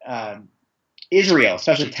Israel,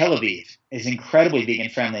 especially Tel Aviv, is incredibly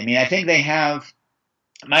vegan-friendly. I mean, I think they have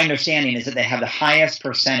 – my understanding is that they have the highest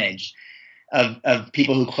percentage of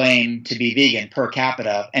people who claim to be vegan per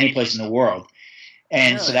capita of any place in the world.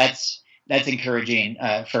 And really? So that's encouraging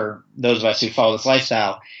for those of us who follow this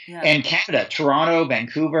lifestyle. Yeah. And Canada, Toronto,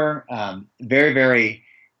 Vancouver, very, very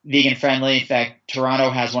vegan friendly. In fact,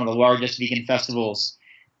 Toronto has one of the largest vegan festivals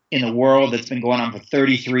in the world that's been going on for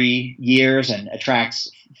 33 years and attracts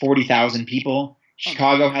 40,000 people.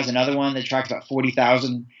 Chicago has another one that attracts about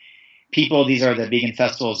 40,000 people. These are the vegan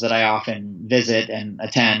festivals that I often visit and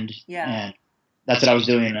attend. Yeah. And that's what I was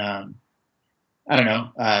doing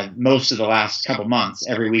most of the last couple months,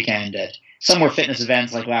 every weekend at some were fitness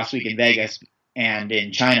events, like last week in Vegas and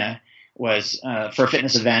in China was for a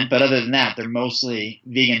fitness event. But other than that, they're mostly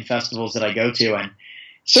vegan festivals that I go to, and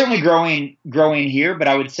certainly growing here. But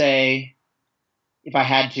I would say, if I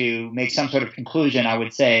had to make some sort of conclusion, I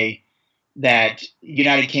would say that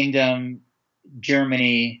United Kingdom,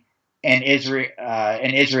 Germany, and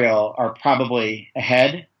Israel are probably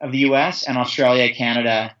ahead of the U.S., and Australia,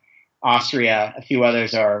 Canada, Austria, a few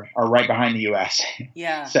others are right behind the U.S.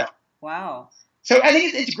 Yeah. So wow. So I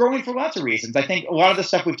think it's growing for lots of reasons. I think a lot of the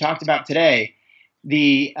stuff we've talked about today,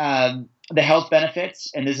 the health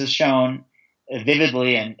benefits, and this is shown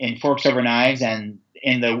vividly in Forks Over Knives and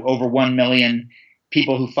in the over 1 million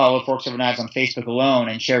people who follow Forks Over Knives on Facebook alone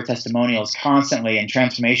and share testimonials constantly and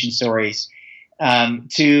transformation stories,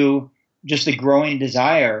 to just the growing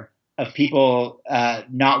desire of people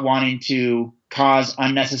not wanting to cause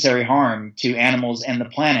unnecessary harm to animals and the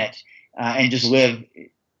planet, and just live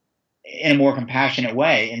in a more compassionate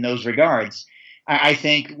way in those regards. I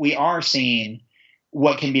think we are seeing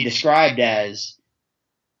what can be described as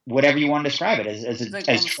whatever you want to describe it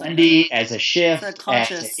as trendy, as a shift,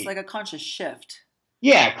 like a conscious shift.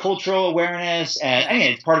 Yeah, cultural awareness. And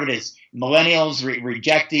it's part of it is millennials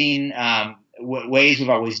rejecting ways we've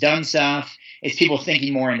always done stuff. It's people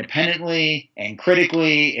thinking more independently and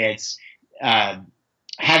critically. It's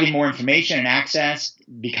having more information and access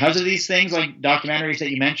because of these things like documentaries that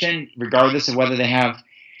you mentioned, regardless of whether they have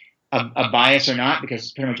a bias or not,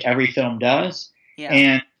 because pretty much every film does.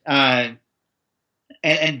 Yeah. And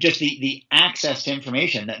and just the access to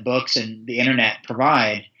information that books and the internet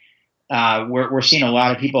provide, we're seeing a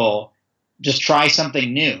lot of people just try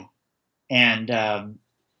something new, and I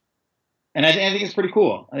think it's pretty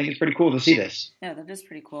cool. I think it's pretty cool to see this. Yeah, that is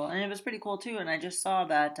pretty cool. And it was pretty cool, too. And I just saw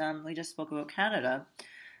that we just spoke about Canada.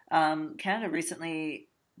 Canada recently,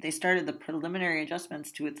 they started the preliminary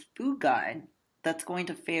adjustments to its food guide that's going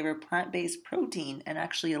to favor plant-based protein and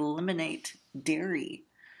actually eliminate dairy.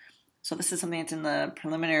 So this is something that's in the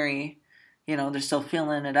preliminary, they're still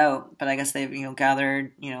feeling it out. But I guess they've,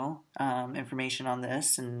 gathered, information on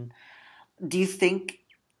this. And do you think,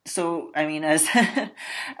 so, I mean, as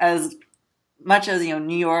as much as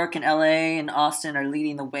New York and LA and Austin are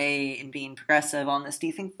leading the way in being progressive on this, do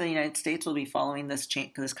you think the United States will be following this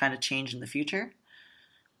kind of change in the future?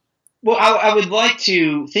 Well, I would like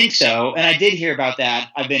to think so, and I did hear about that.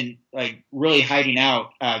 I've been really hiding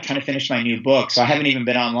out, trying to finish my new book, so I haven't even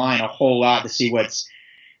been online a whole lot to see what's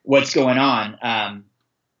going on.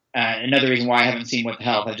 Another reason why I haven't seen What the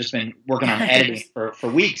Health, I've just been working on editing for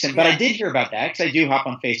weeks, but I did hear about that because I do hop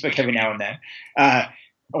on Facebook every now and then.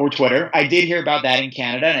 Or Twitter. I did hear about that in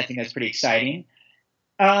Canada, and I think that's pretty exciting.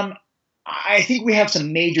 I think we have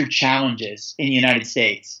some major challenges in the United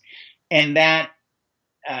States, and that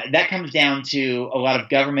comes down to a lot of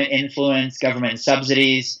government influence, government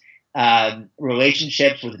subsidies,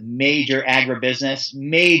 relationships with major agribusiness,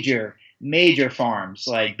 major farms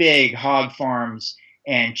like big hog farms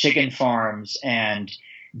and chicken farms and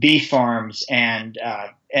beef farms and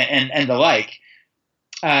the like.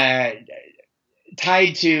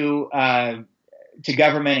 Tied to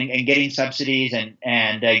government and getting subsidies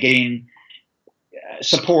and getting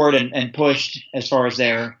support and pushed as far as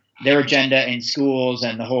their agenda in schools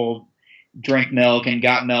and the whole drink milk and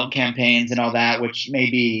got milk campaigns and all that, which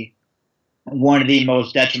may be one of the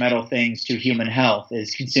most detrimental things to human health,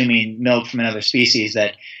 is consuming milk from another species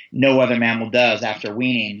that no other mammal does after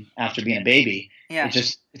weaning, after being a baby. Yeah.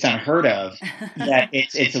 It's unheard of. That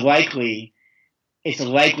it's likely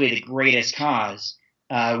the greatest cause,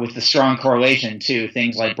 with the strong correlation to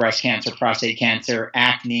things like breast cancer, prostate cancer,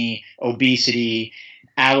 acne, obesity,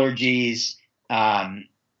 allergies,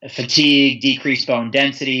 fatigue, decreased bone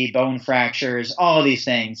density, bone fractures, all of these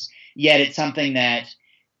things. Yet it's something that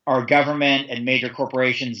our government and major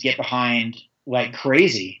corporations get behind like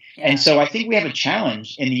crazy. Yeah. And so I think we have a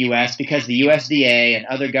challenge in the U.S. because the USDA and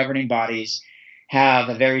other governing bodies have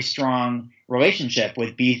a very strong relationship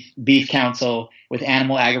with Beef Council, with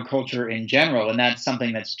animal agriculture in general, and that's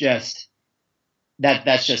something that's just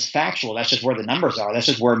factual. That's just where the numbers are. That's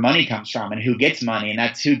just where money comes from and who gets money, and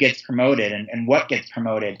that's who gets promoted and what gets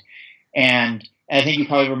promoted. And I think you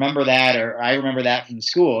probably remember that, or I remember that from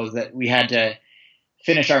school, is that we had to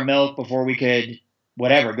finish our milk before we could go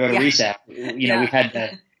to recess. We had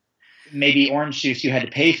to, maybe orange juice you had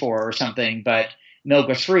to pay for or something, but milk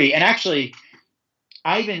was free. And actually,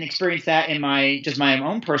 I even experienced that in my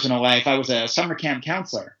own personal life. I was a summer camp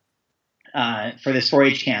counselor for this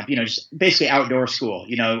 4-H camp, just basically outdoor school,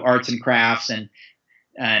 arts and crafts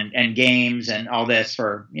and games and all this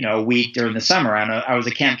for, a week during the summer. I was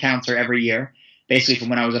a camp counselor every year, basically from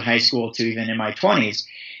when I was in high school to even in my 20s.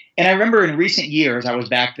 And I remember in recent years, I was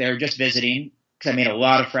back there just visiting because I made a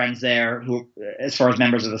lot of friends there who, as far as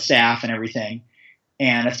members of the staff and everything.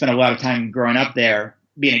 And I spent a lot of time growing up there,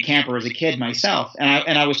 being a camper as a kid myself.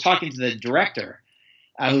 And I was talking to the director,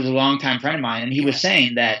 who's a longtime friend of mine, and he was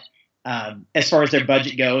saying that as far as their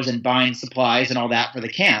budget goes and buying supplies and all that for the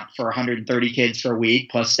camp for 130 kids for a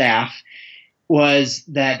week plus staff, was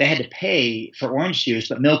that they had to pay for orange juice,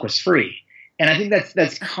 but milk was free. And I think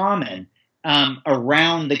that's common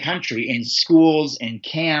around the country, in schools, in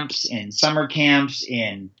camps, in summer camps,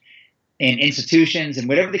 in institutions, and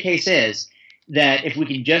whatever the case is, that if we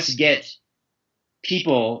can just get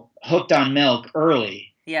people hooked on milk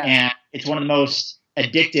early, and it's one of the most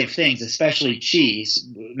addictive things, especially cheese,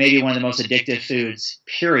 maybe one of the most addictive foods,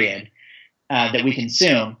 period, that we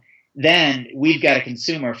consume, then we've got a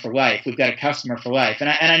consumer for life. We've got a customer for life. And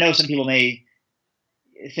I know some people may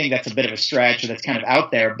think that's a bit of a stretch, or that's kind of out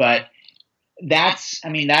there, but that's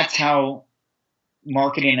how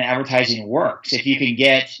marketing and advertising works. If you can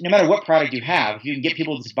get, no matter what product you have, if you can get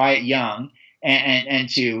people to buy it young and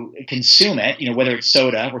to consume it, whether it's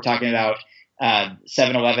soda, we're talking about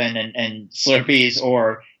 7-Eleven and Slurpees,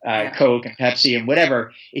 or Coke and Pepsi and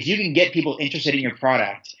whatever, if you can get people interested in your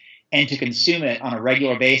product and to consume it on a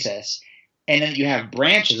regular basis, and then you have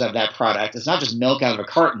branches of that product, it's not just milk out of a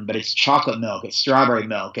carton, but it's chocolate milk, it's strawberry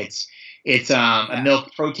milk, it's a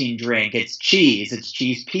milk protein drink, it's cheese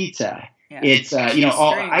pizza, it's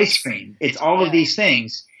all ice cream, it's all of these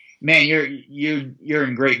things. man, you're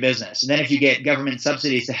in great business. And then if you get government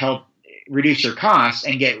subsidies to help reduce your costs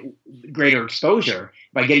and get greater exposure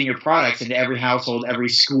by getting your products into every household, every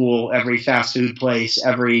school, every fast food place,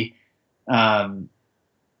 every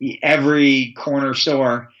corner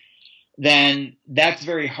store, then that's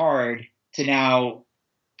very hard to now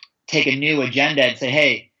take a new agenda and say,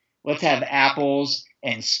 hey, let's have apples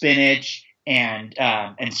and spinach and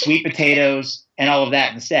sweet potatoes and all of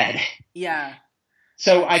that instead. Yeah.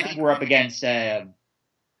 So I think we're up against a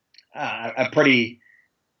pretty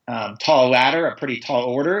tall ladder, a pretty tall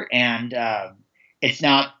order, and it's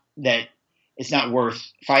not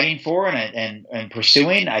worth fighting for and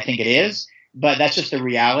pursuing. I think it is, but that's just the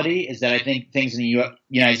reality. Is that I think things in the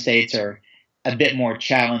United States are a bit more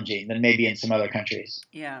challenging than maybe in some other countries.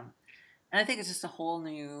 Yeah, and I think it's just a whole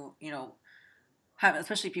new,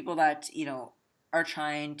 especially people that are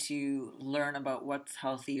trying to learn about what's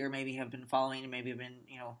healthy, or maybe have been following, and maybe have been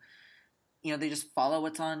they just follow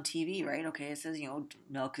what's on TV, right? Okay, it says,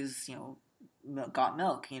 milk is, got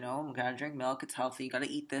milk, gotta drink milk, it's healthy, gotta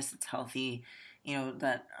eat this, it's healthy,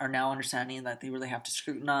 that are now understanding that they really have to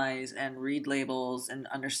scrutinize and read labels and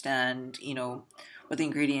understand, what the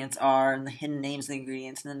ingredients are and the hidden names of the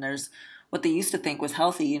ingredients. And then there's what they used to think was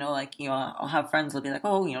healthy, I'll have friends that'll be like,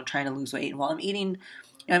 oh, trying to lose weight. And while I'm eating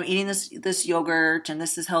this yogurt and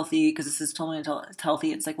this is healthy because this is totally it's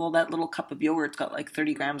healthy. It's like, well, that little cup of yogurt's got like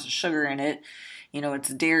 30 grams of sugar in it. It's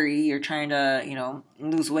dairy. You're trying to,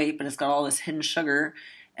 lose weight, but it's got all this hidden sugar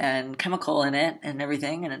and chemical in it and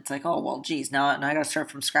everything. And it's like, oh, well, geez, now I got to start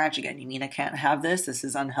from scratch again. You mean I can't have this? This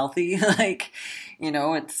is unhealthy.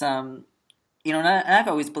 It's, and I've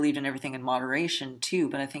always believed in everything in moderation too,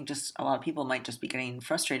 but I think just a lot of people might just be getting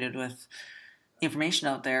frustrated with information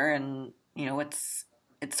out there. And,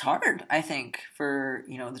 it's hard, I think, for,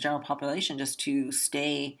 the general population just to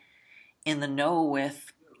stay in the know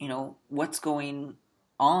with, what's going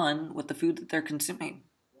on with the food that they're consuming.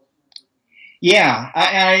 Yeah,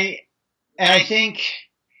 I think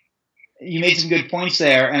you made some good points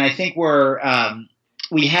there. And I think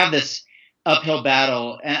we have this uphill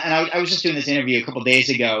battle. And I was just doing this interview a couple of days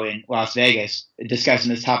ago in Las Vegas discussing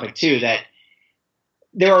this topic too, that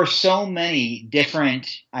there are so many different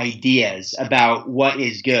ideas about what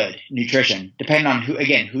is good nutrition, depending on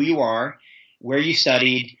who you are, where you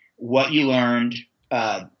studied, what you learned,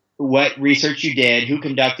 what research you did, who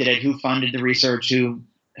conducted it, who funded the research,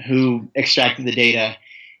 who extracted the data,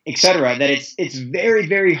 etc. That it's very,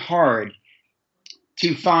 very hard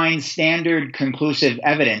to find standard conclusive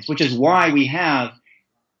evidence, which is why we have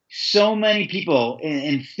so many people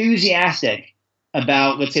enthusiastic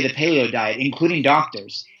about, let's say, the paleo diet, including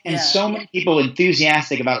doctors, and so many people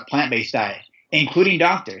enthusiastic about a plant-based diet, including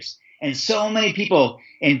doctors, and so many people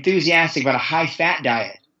enthusiastic about a high-fat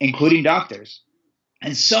diet, including doctors,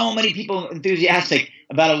 and so many people enthusiastic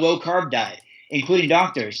about a low-carb diet, including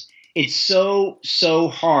doctors. It's so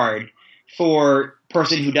hard for a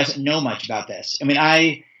person who doesn't know much about this. I mean,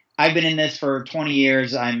 I've been in this for 20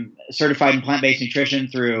 years. I'm certified in plant-based nutrition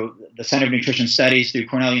through the Center of Nutrition Studies through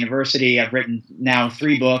Cornell University. I've written now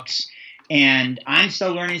 3 books, and I'm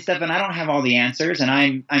still learning stuff, and I don't have all the answers. And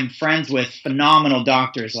I'm friends with phenomenal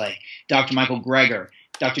doctors like Dr. Michael Greger,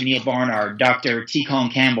 Dr. Neil Barnard, Dr. T. Colin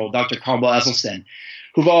Campbell, Dr. Caldwell Esselstyn,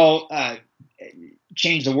 who've all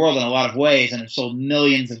changed the world in a lot of ways and have sold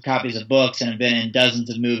millions of copies of books and have been in dozens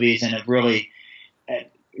of movies and have really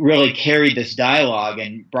carried this dialogue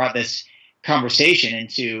and brought this conversation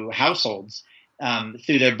into households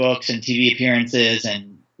through their books and TV appearances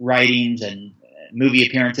and writings and movie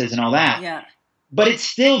appearances and all that. Yeah. But it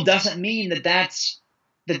still doesn't mean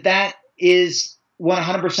that is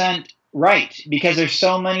 100% right, because there's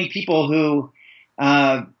so many people who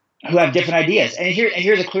have different ideas. And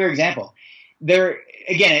here's a clear example. There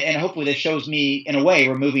again, and hopefully this shows me in a way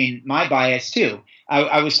removing my bias too.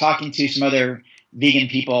 I was talking to some other vegan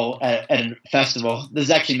people at a festival. This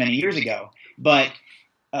is actually many years ago, but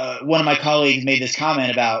one of my colleagues made this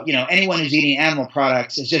comment about, anyone who's eating animal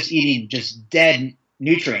products is just eating just dead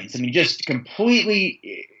nutrients. I mean, just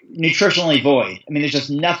completely nutritionally void. I mean, there's just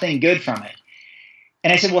nothing good from it.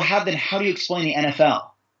 And I said, well, how do you explain the NFL?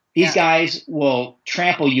 These guys will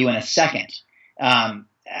trample you in a second.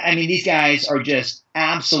 I mean, these guys are just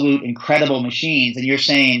absolute incredible machines. And you're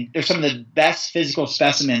saying they're some of the best physical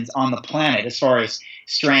specimens on the planet as far as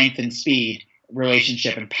strength and speed,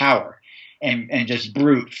 relationship and power, and just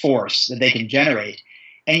brute force that they can generate.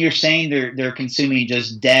 And you're saying they're consuming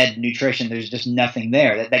just dead nutrition. There's just nothing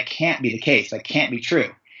there. That can't be the case. That can't be true.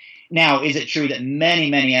 Now, is it true that many,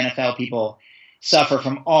 many NFL people suffer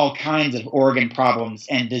from all kinds of organ problems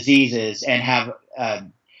and diseases and have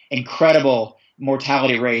incredible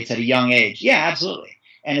mortality rates at a young age? Yeah, absolutely.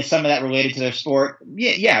 And is some of that related to their sport?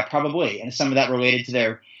 Yeah, probably. And is some of that related to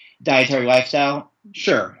their dietary lifestyle?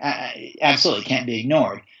 Sure, absolutely, can't be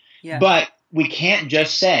ignored. Yeah. But we can't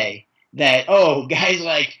just say that, oh, guys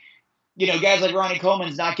like Ronnie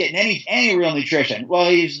Coleman's not getting any real nutrition. Well,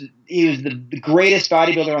 he was the greatest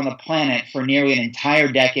bodybuilder on the planet for nearly an entire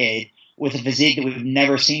decade, with a physique that we've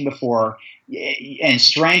never seen before and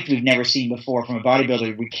strength we've never seen before from a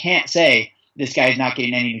bodybuilder. We can't say this guy's not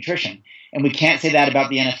getting any nutrition. And we can't say that about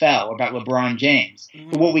the NFL or about LeBron James.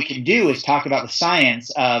 Mm-hmm. But what we can do is talk about the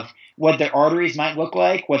science of what their arteries might look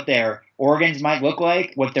like, what their organs might look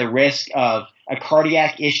like, what their risk of a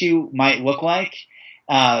cardiac issue might look like,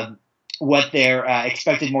 what their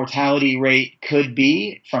expected mortality rate could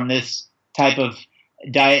be from this type of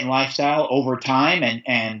diet and lifestyle over time,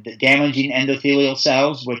 and damaging endothelial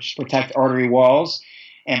cells, which protect artery walls,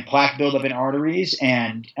 and plaque buildup in arteries,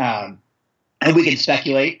 and we can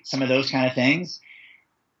speculate some of those kind of things.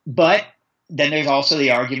 But then there's also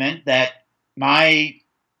the argument that my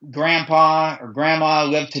grandpa or grandma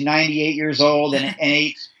lived to 98 years old and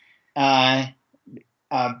ate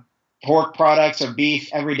pork products or beef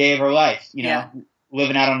every day of her life,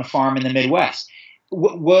 living out on a farm in the Midwest.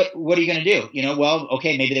 What are you going to do? Well,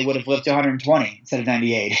 okay, maybe they would have lived to 120 instead of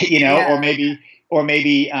 98, or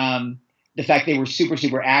maybe the fact they were super,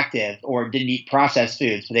 super active or didn't eat processed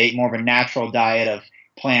foods, but they ate more of a natural diet of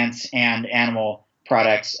plants and animal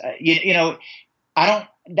products.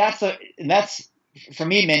 That's for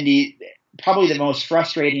me, Mindy, probably the most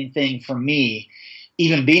frustrating thing for me,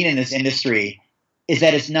 even being in this industry, is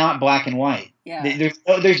that it's not black and white. Yeah.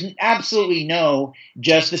 There's absolutely no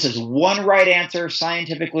just this is one right answer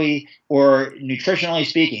scientifically or nutritionally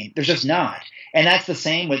speaking. There's just not. And that's the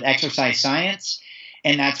same with exercise science.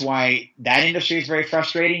 And that's why that industry is very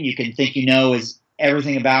frustrating. You can think is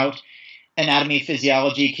everything about anatomy,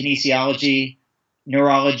 physiology, kinesiology,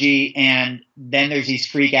 neurology, and then there's these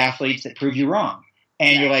freak athletes that prove you wrong.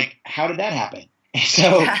 And you're like, how did that happen?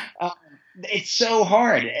 So it's so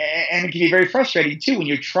hard, and it can be very frustrating too when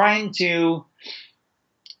you're trying to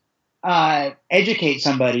educate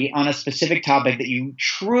somebody on a specific topic that you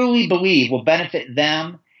truly believe will benefit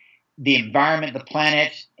them, the environment, the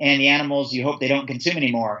planet, and the animals you hope they don't consume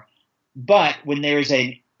anymore. But when there is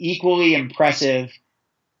an equally impressive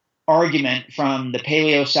argument from the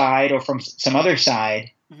paleo side or from some other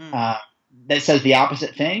side that says the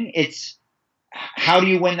opposite thing, it's how do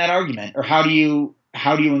you win that argument, or how do you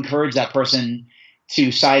encourage that person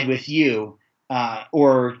to side with you,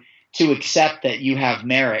 or to accept that you have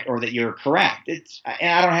merit or that you're correct? And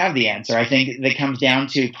I don't have the answer. I think that comes down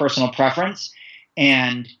to personal preference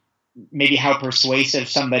and maybe how persuasive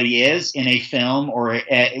somebody is in a film or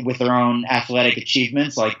with their own athletic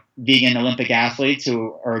achievements, like vegan Olympic athletes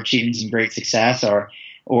who are achieving some great success,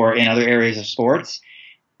 or in other areas of sports,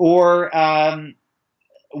 or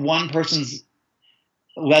one person's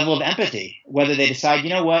level of empathy, whether they decide,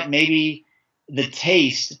 maybe the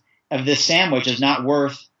taste of this sandwich is not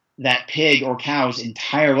worth that pig or cow's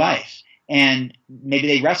entire life, and maybe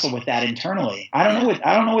they wrestle with that internally. I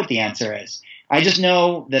don't know what the answer is. I just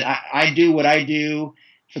know that I do what I do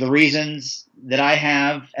for the reasons that I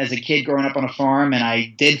have as a kid growing up on a farm, and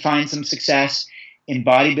I did find some success in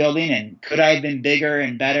bodybuilding. And could I have been bigger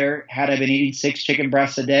and better had I been eating 6 chicken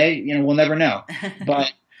breasts a day? We'll never know.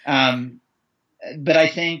 But I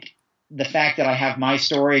think the fact that I have my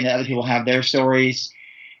story and that other people have their stories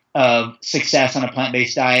of success on a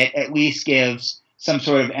plant-based diet at least gives some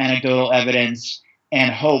sort of anecdotal evidence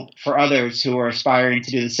and hope for others who are aspiring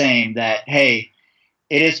to do the same, that, hey,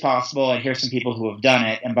 it is possible, and here's some people who have done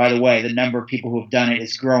it. And by the way, the number of people who have done it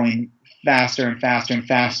is growing faster and faster and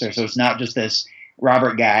faster. So it's not just this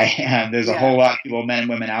Robert guy. There's a whole lot of people, men and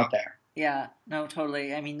women out there. Yeah, no,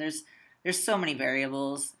 totally. I mean, there's so many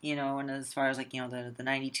variables, and as far as the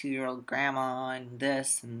 92-year-old grandma and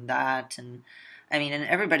this and that, and I mean, and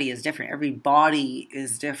everybody is different. Every body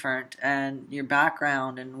is different, and your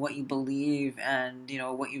background and what you believe and,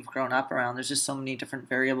 what you've grown up around. There's just so many different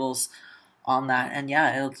variables on that. And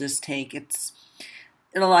it'll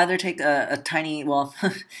either take a tiny,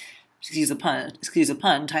 excuse a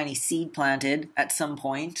pun, tiny seed planted at some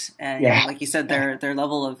point. And like you said, their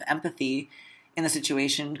level of empathy in the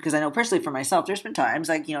situation, because I know personally for myself, there's been times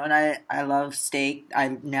and I love steak.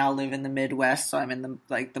 I now live in the Midwest, so I'm in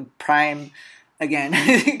the prime. Again,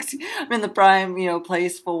 I'm in the prime,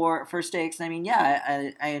 place for steaks. And I mean,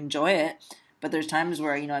 I enjoy it, but there's times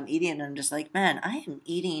where, I'm eating and I'm just like, man, I'm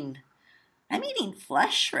eating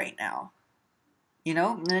flesh right now,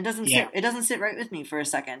 and it doesn't sit right with me for a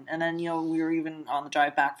second. And then, we were even on the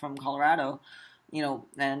drive back from Colorado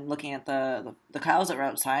and looking at the cows that were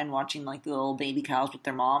outside and watching like the little baby cows with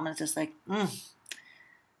their mom, and it's just like,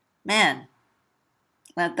 man,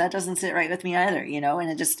 that doesn't sit right with me either, and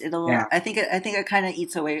Yeah. I think it kind of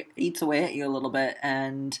eats away at you a little bit.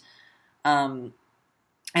 And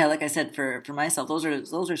yeah, like I said, for myself, those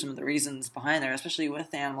are some of the reasons behind there, especially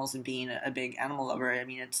with animals and being a big animal lover. I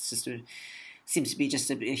mean, it's just seems to be just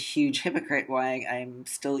a huge hypocrite why I'm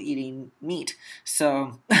still eating meat.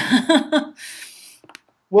 So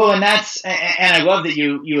Well, and I love that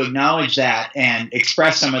you acknowledge that and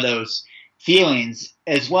express some of those feelings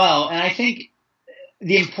as well. And I think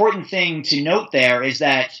the important thing to note there is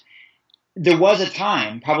that there was a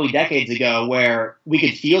time, probably decades ago, where we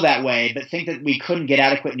could feel that way, but think that we couldn't get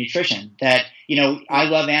adequate nutrition. That, I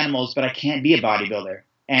love animals, but I can't be a bodybuilder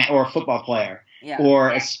or a football player or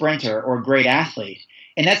a sprinter or a great athlete.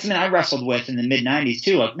 And that's something I wrestled with in the mid-'90s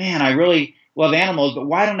too. Like, man, I really love animals, but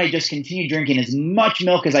why don't I just continue drinking as much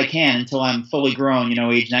milk as I can until I'm fully grown,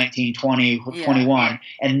 age 19, 20, 21,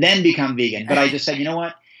 and then become vegan? But I just said, you know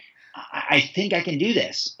what? I think I can do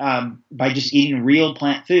this by just eating real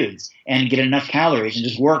plant foods and get enough calories and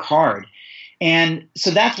just work hard. And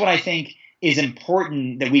so that's what I think is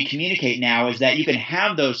important that we communicate now, is that you can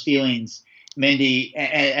have those feelings, Mindy,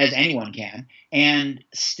 as anyone can, and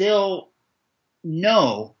still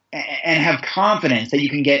know and have confidence that you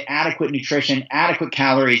can get adequate nutrition, adequate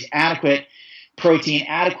calories, adequate protein,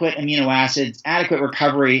 adequate amino acids, adequate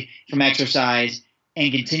recovery from exercise,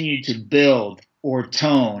 and continue to build or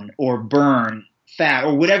tone or burn fat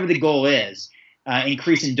or whatever the goal is,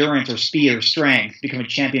 increase endurance or speed or strength, become a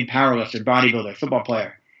champion powerlifter, bodybuilder, football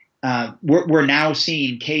player. We're now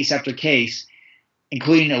seeing case after case,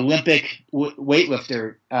 including Olympic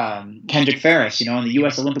weightlifter Kendrick Ferris, on the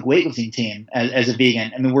U.S. Olympic weightlifting team as a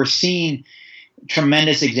vegan. I mean, we're seeing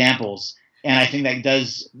tremendous examples, and I think that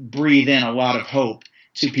does breathe in a lot of hope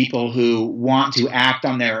to people who want to act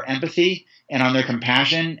on their empathy and on their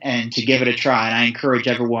compassion and to give it a try. And I encourage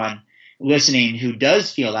everyone listening who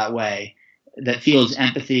does feel that way, that feels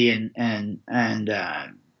empathy and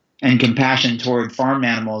compassion toward farm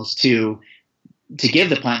animals, to give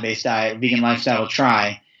the plant-based diet, vegan lifestyle a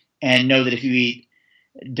try, and know that if you eat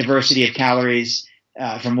diversity of calories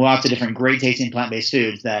from lots of different great tasting plant-based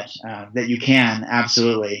foods, that you can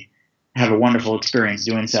absolutely have a wonderful experience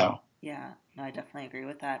doing so. Yeah, no, I definitely agree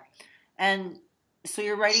with that. And so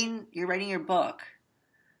you're writing your book,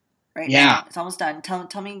 right? Yeah. Now. It's almost done.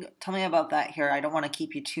 Tell me about that here. I don't want to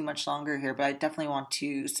keep you too much longer here, but I definitely want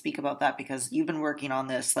to speak about that because you've been working on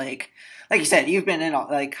this, like you said, you've been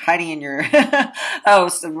hiding in your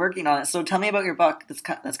house and working on it. So tell me about your book that's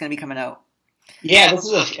going to be coming out. Yeah, this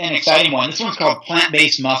is an exciting one. This one's called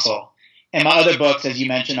Plant-Based Muscle. And my other books, as you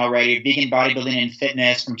mentioned already, Vegan Bodybuilding and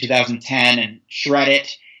Fitness from 2010 and Shred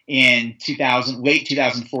It in late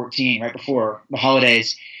 2014, right before the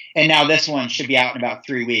holidays. And now this one should be out in about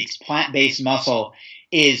 3 weeks. Plant-Based Muscle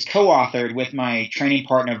is co-authored with my training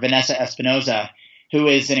partner, Vanessa Espinoza, who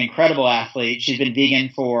is an incredible athlete. She's been vegan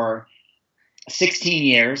for 16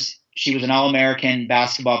 years. She was an All-American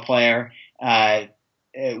basketball player,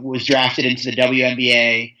 was drafted into the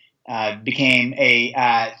WNBA, became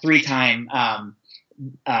a three-time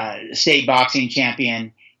state boxing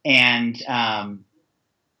champion, and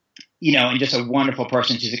and just a wonderful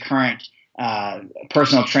person. She's a current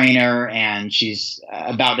personal trainer, and she's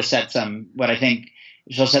about to set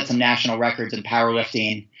she'll set some national records in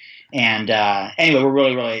powerlifting. And anyway, we're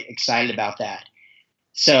really, really excited about that.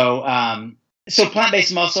 So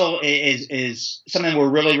Plant-Based Muscle is something we're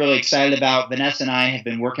really, really excited about. Vanessa and I have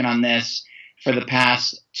been working on this for the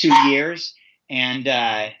past 2 years, and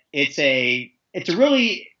it's an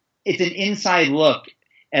inside look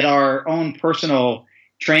at our own personal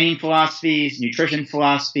training philosophies, nutrition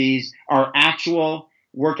philosophies, our actual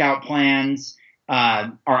workout plans,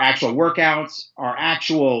 our actual workouts, our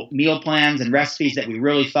actual meal plans and recipes that we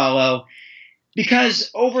really follow.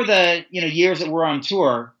 Because over the years that we're on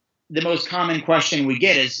tour, the most common question we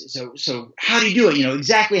get is, so how do you do it?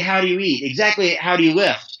 Exactly how do you eat? Exactly how do you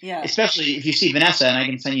lift? Yeah. Especially if you see Vanessa, and I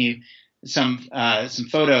can send you some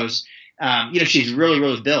photos. She's really,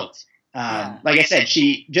 really built. Like I said,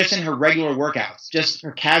 she just in her regular workouts, just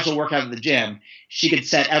her casual workout at the gym, she could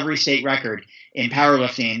set every state record in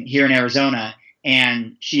powerlifting here in Arizona,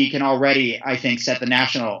 and she can already, I think, set the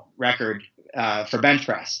national record for bench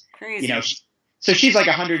press. Crazy. So she's like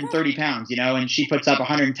 130 pounds, and she puts up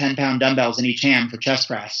 110-pound dumbbells in each hand for chest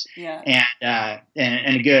press. Yeah.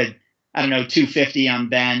 And a good, 250 on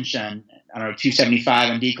bench, and 275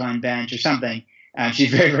 on decline bench or something. She's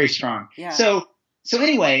very, very strong. Yeah. So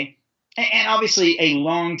anyway, and obviously a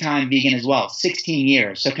long-time vegan as well, 16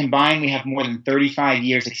 years. So combined, we have more than 35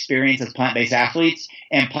 years experience as plant-based athletes,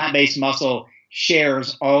 and Plant-Based Muscle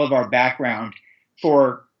shares all of our background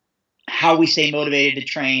for how we stay motivated to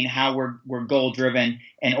train, how we're goal-driven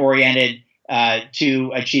and oriented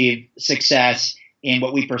to achieve success in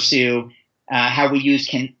what we pursue, how we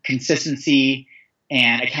use consistency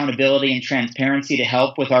and accountability and transparency to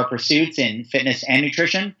help with our pursuits in fitness and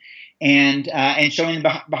nutrition, and showing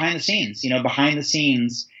behind the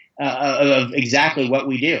scenes of exactly what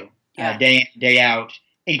we do day in, day out,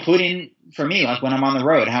 including for me, like when I'm on the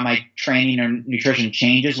road, how my training or nutrition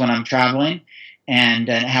changes when I'm traveling, and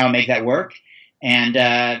how I make that work, and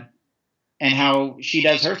how she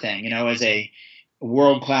does her thing, as a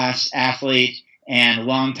world-class athlete and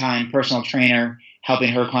longtime personal trainer,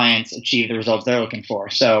 helping her clients achieve the results they're looking for.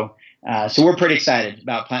 So we're pretty excited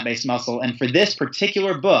about Plant-Based Muscle. And for this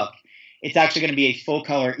particular book, it's actually going to be a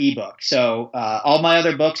full-color ebook. So all my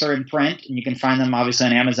other books are in print, and you can find them obviously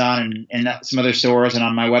on Amazon and some other stores and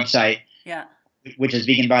on my website, which is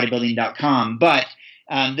veganbodybuilding.com. But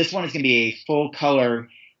this one is going to be a full-color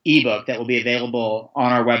ebook that will be available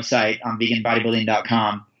on our website on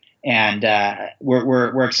veganbodybuilding.com. And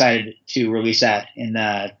we're excited to release that in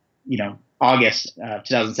August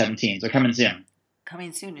 2017. So coming soon.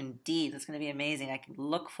 Coming soon, indeed. That's going to be amazing. I can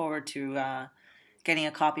look forward to getting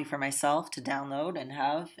a copy for myself to download and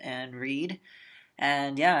have and read.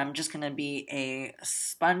 And yeah, I'm just going to be a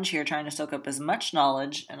sponge here trying to soak up as much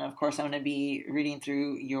knowledge. And of course, I'm going to be reading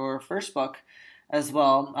through your first book as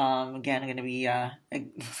well. Again, I'm going to be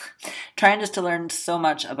trying just to learn so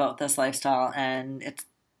much about this lifestyle. And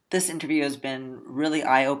this interview has been really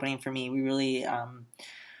eye-opening for me. We really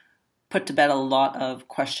put to bed a lot of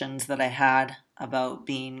questions that I had about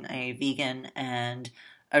being a vegan, and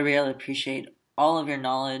I really appreciate all of your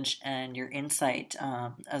knowledge and your insight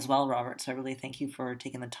as well, Robert. So I really thank you for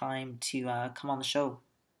taking the time to come on the show.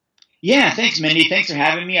 Yeah, thanks, Mindy. Thanks for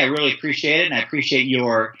having me. I really appreciate it, and I appreciate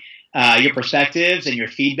your perspectives and your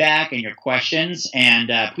feedback and your questions.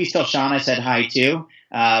 And please tell Sean I said hi too.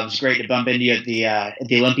 It was great to bump into you at the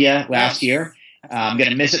Olympia last year. I'm going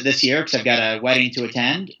to miss it this year because I've got a wedding to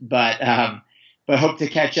attend, but hope to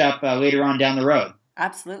catch up later on down the road.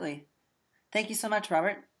 Absolutely. Thank you so much,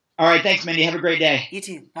 Robert. All right. Thanks, Mindy. Have a great day. You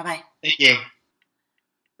too. Bye-bye. Thank you.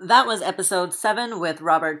 That was episode 7 with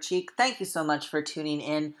Robert Cheek. Thank you so much for tuning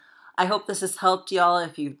in. I hope this has helped y'all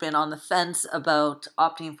if you've been on the fence about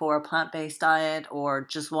opting for a plant-based diet or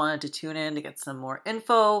just wanted to tune in to get some more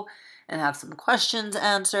info and have some questions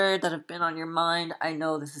answered that have been on your mind. I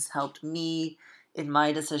know this has helped me in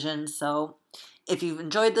my decision. So if you've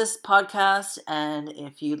enjoyed this podcast and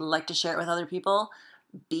if you'd like to share it with other people,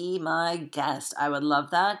 be my guest. I would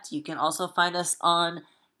love that. You can also find us on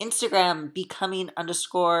Instagram,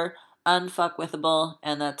 becoming_unfuckwithable,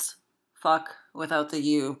 and that's fuck without the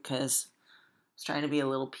U because I was trying to be a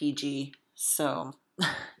little PG. So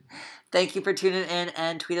thank you for tuning in,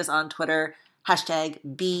 and tweet us on Twitter,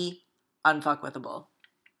 #BeUnfuckwithable.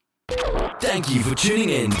 Thank you for tuning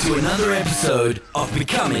in to another episode of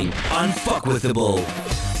Becoming Unfuckwithable.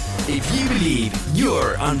 If you believe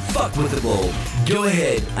you're unfuckwithable, go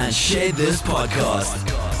ahead and share this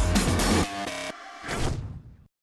podcast.